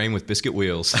gravy train with biscuit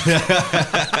wheels. All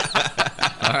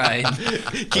right.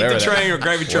 Keep the train or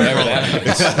gravy train rolling.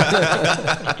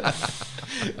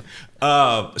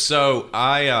 So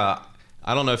I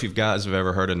don't know if you guys have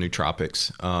ever heard of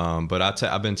nootropics, but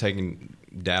I've been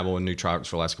dabble in nootropics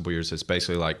for the last couple of years. It's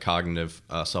basically like cognitive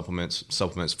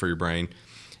supplements for your brain.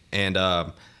 And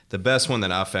the best one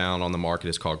that I found on the market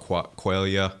is called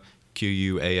Qualia,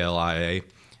 Qualia,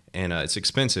 and it's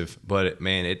expensive, but it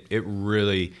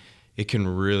can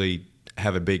really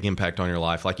have a big impact on your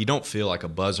life. Like you don't feel like a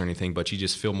buzz or anything, but you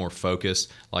just feel more focused.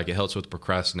 Like it helps with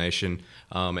procrastination.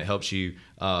 It helps you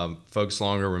focus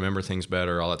longer, remember things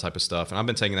better, all that type of stuff. And I've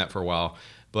been taking that for a while.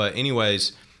 But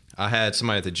anyways, I had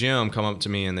somebody at the gym come up to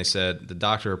me and they said the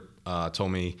doctor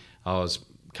told me I was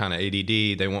kind of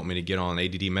ADD. They want me to get on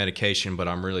ADD medication, but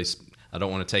I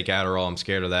don't want to take Adderall. I'm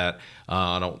scared of that.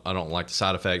 I don't like the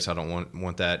side effects. I don't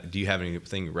want that. Do you have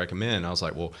anything you recommend? And I was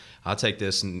like, well, I'll take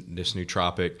this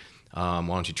nootropic. Why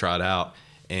don't you try it out?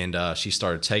 And she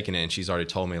started taking it, and she's already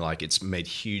told me like it's made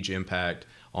huge impact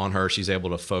on her. She's able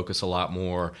to focus a lot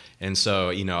more. And so,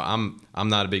 I'm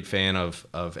not a big fan of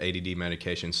ADD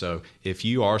medication. So if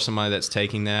you are somebody that's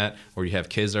taking that, or you have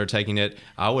kids that are taking it,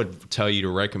 I would tell you to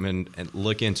recommend and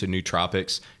look into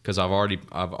nootropics, because I've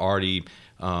already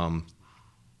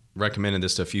recommended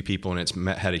this to a few people, and it's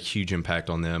had a huge impact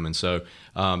on them. And so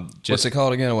What's it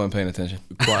called again? I wasn't paying attention.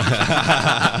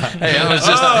 Hey,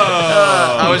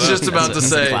 I was just about to That's a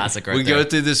say, classic right we there. go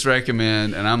through this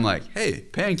recommend, and I'm like, hey,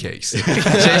 pancakes.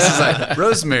 Jason's like,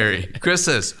 rosemary. Chris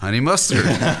says, honey mustard.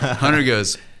 Hunter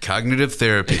goes, cognitive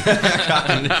therapy.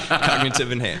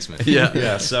 cognitive enhancement.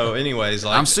 Yeah. So anyways,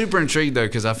 like, I'm super intrigued, though,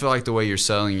 because I feel like the way you're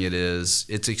selling it is,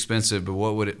 it's expensive, but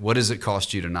what does it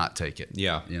cost you to not take it?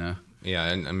 Yeah. You know?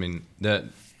 Yeah, and I mean that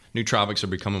nootropics are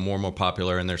becoming more and more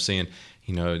popular, and they're seeing,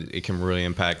 it can really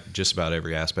impact just about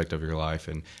every aspect of your life.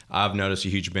 And I've noticed a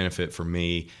huge benefit for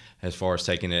me as far as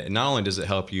taking it. And not only does it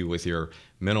help you with your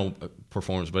mental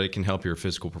performance, but it can help your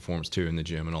physical performance too in the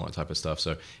gym and all that type of stuff.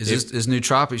 So Is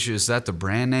nootropics, is that the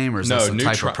brand name, or is that the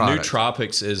type of product?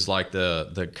 nootropics is like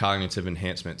the cognitive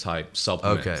enhancement type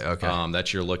supplement. Okay.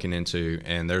 That you're looking into,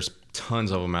 and there's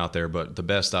tons of them out there, but the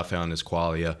best I found is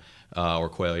Qualia. Or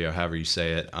Qualia, however you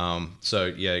say it. So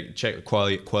yeah, check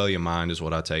Qualia Mind is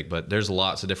what I take, but there's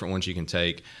lots of different ones you can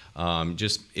take.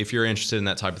 Just if you're interested in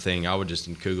that type of thing, I would just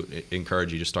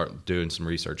encourage you to start doing some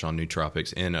research on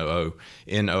nootropics, Nootropics.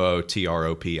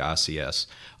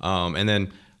 And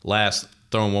then last,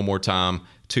 throwing one more time,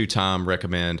 2-time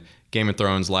recommend. Game of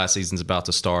Thrones last season's about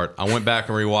to start. I went back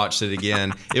and rewatched it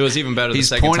again. It was even better the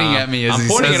second time. He's pointing at me as I'm he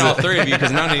pointing says at all it. three of you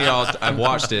because none of y'all have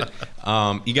watched it.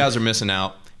 You guys are missing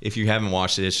out. If you haven't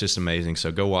watched it, it's just amazing.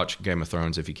 So go watch Game of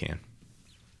Thrones if you can.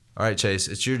 All right, Chase,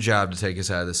 it's your job to take us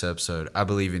out of this episode. I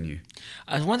believe in you.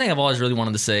 One thing I've always really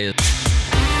wanted to say is